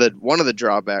 One of the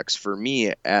drawbacks for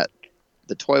me at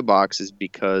the toy box is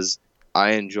because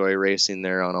I enjoy racing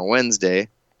there on a Wednesday.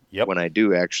 Yep. When I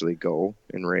do actually go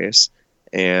and race,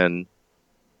 and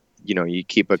you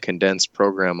keep a condensed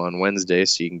program on Wednesday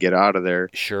so you can get out of there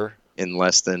Sure. in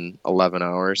less than 11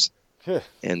 hours. Huh.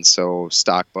 And so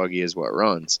stock buggy is what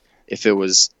runs. If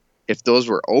those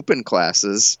were open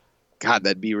classes, God,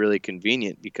 that'd be really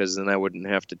convenient, because then I wouldn't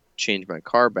have to change my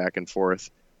car back and forth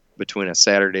between a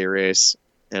Saturday race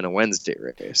and a Wednesday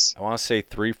race. I want to say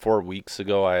 3-4 weeks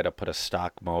ago I had to put a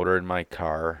stock motor in my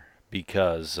car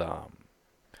because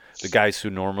the guys who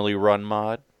normally run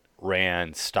mod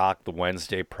ran stock the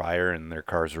Wednesday prior, and their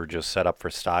cars were just set up for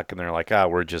stock, and they're like,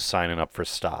 we're just signing up for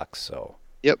stock. So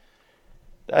Yep.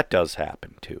 that does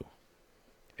happen too.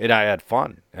 And I had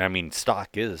fun. I mean, stock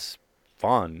is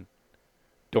fun.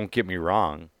 Don't get me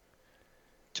wrong.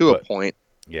 To a point.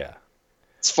 Yeah.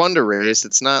 It's fun to race.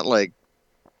 It's not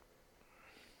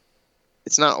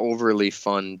overly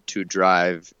fun to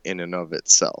drive in and of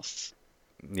itself.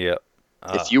 Yeah.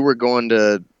 If you were going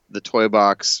to the toy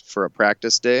box for a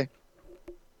practice day,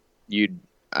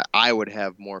 I would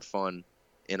have more fun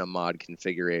in a mod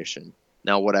configuration.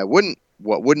 Now, what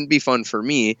wouldn't be fun for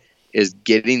me is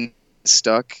getting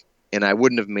stuck, and I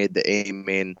wouldn't have made the A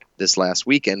main this last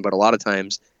weekend, but a lot of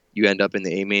times you end up in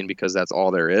the A main because that's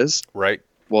all there is. Right.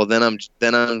 Well, then I'm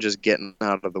just getting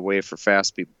out of the way for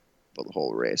fast people the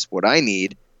whole race. What I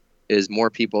need is more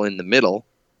people in the middle,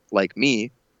 like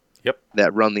me, Yep.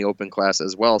 that run the open class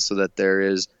as well, so that there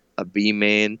is a B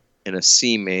main and a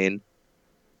C main.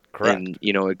 Correct. And,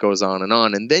 it goes on,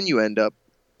 and then you end up,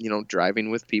 driving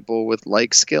with people with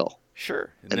like skill.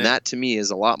 Sure. And that to me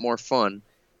is a lot more fun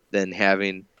than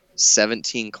having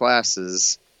 17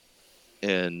 classes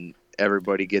and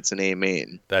everybody gets an A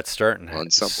main. That's starting on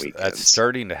some weekends. That's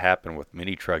starting to happen with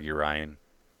Mini Truggy, Ryan.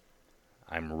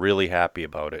 I'm really happy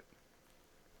about it.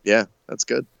 Yeah, that's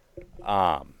good.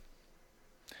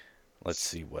 Let's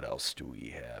see, what else do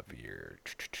we have here?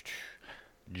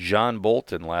 John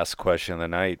Bolton, last question of the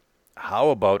night. How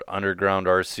about underground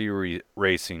RC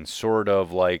racing, sort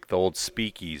of like the old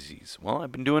speakeasies? Well,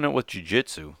 I've been doing it with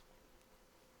jiu-jitsu.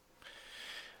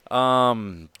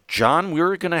 John, we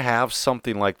were going to have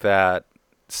something like that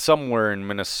somewhere in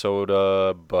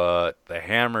Minnesota, but the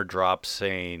hammer dropped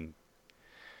saying,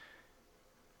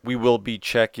 we will be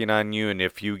checking on you, and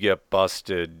if you get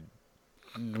busted,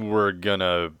 we're going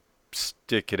to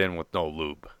stick it in with no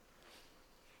lube.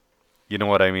 You know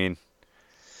what I mean?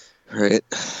 Right.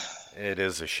 It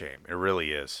is a shame. It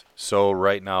really is. So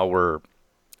right now we're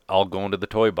all going to the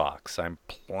toy box. I'm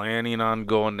planning on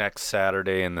going next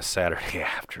Saturday and the Saturday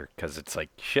after, because it's like,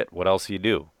 shit, what else do you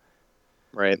do?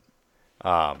 Right.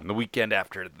 The weekend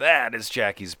after that is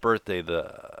Jackie's birthday,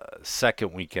 the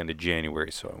second weekend of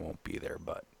January, so I won't be there.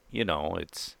 But,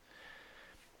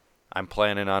 I'm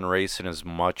planning on racing as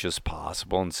much as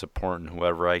possible and supporting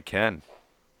whoever I can.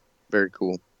 Very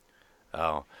cool.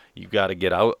 Oh, you got to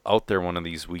get out there one of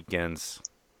these weekends.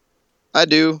 I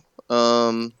do.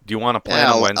 Do you want to plan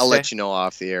on Wednesday? I'll let you know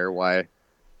off the air why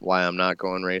I'm not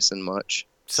going racing much.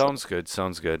 Sounds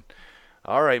good.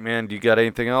 All right, man. Do you got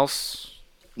anything else?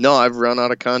 No, I've run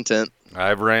out of content.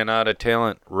 I've ran out of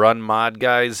talent. Run mod,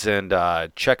 guys, and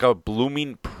check out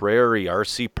Blooming Prairie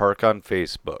RC Park on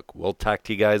Facebook. We'll talk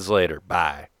to you guys later.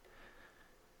 Bye.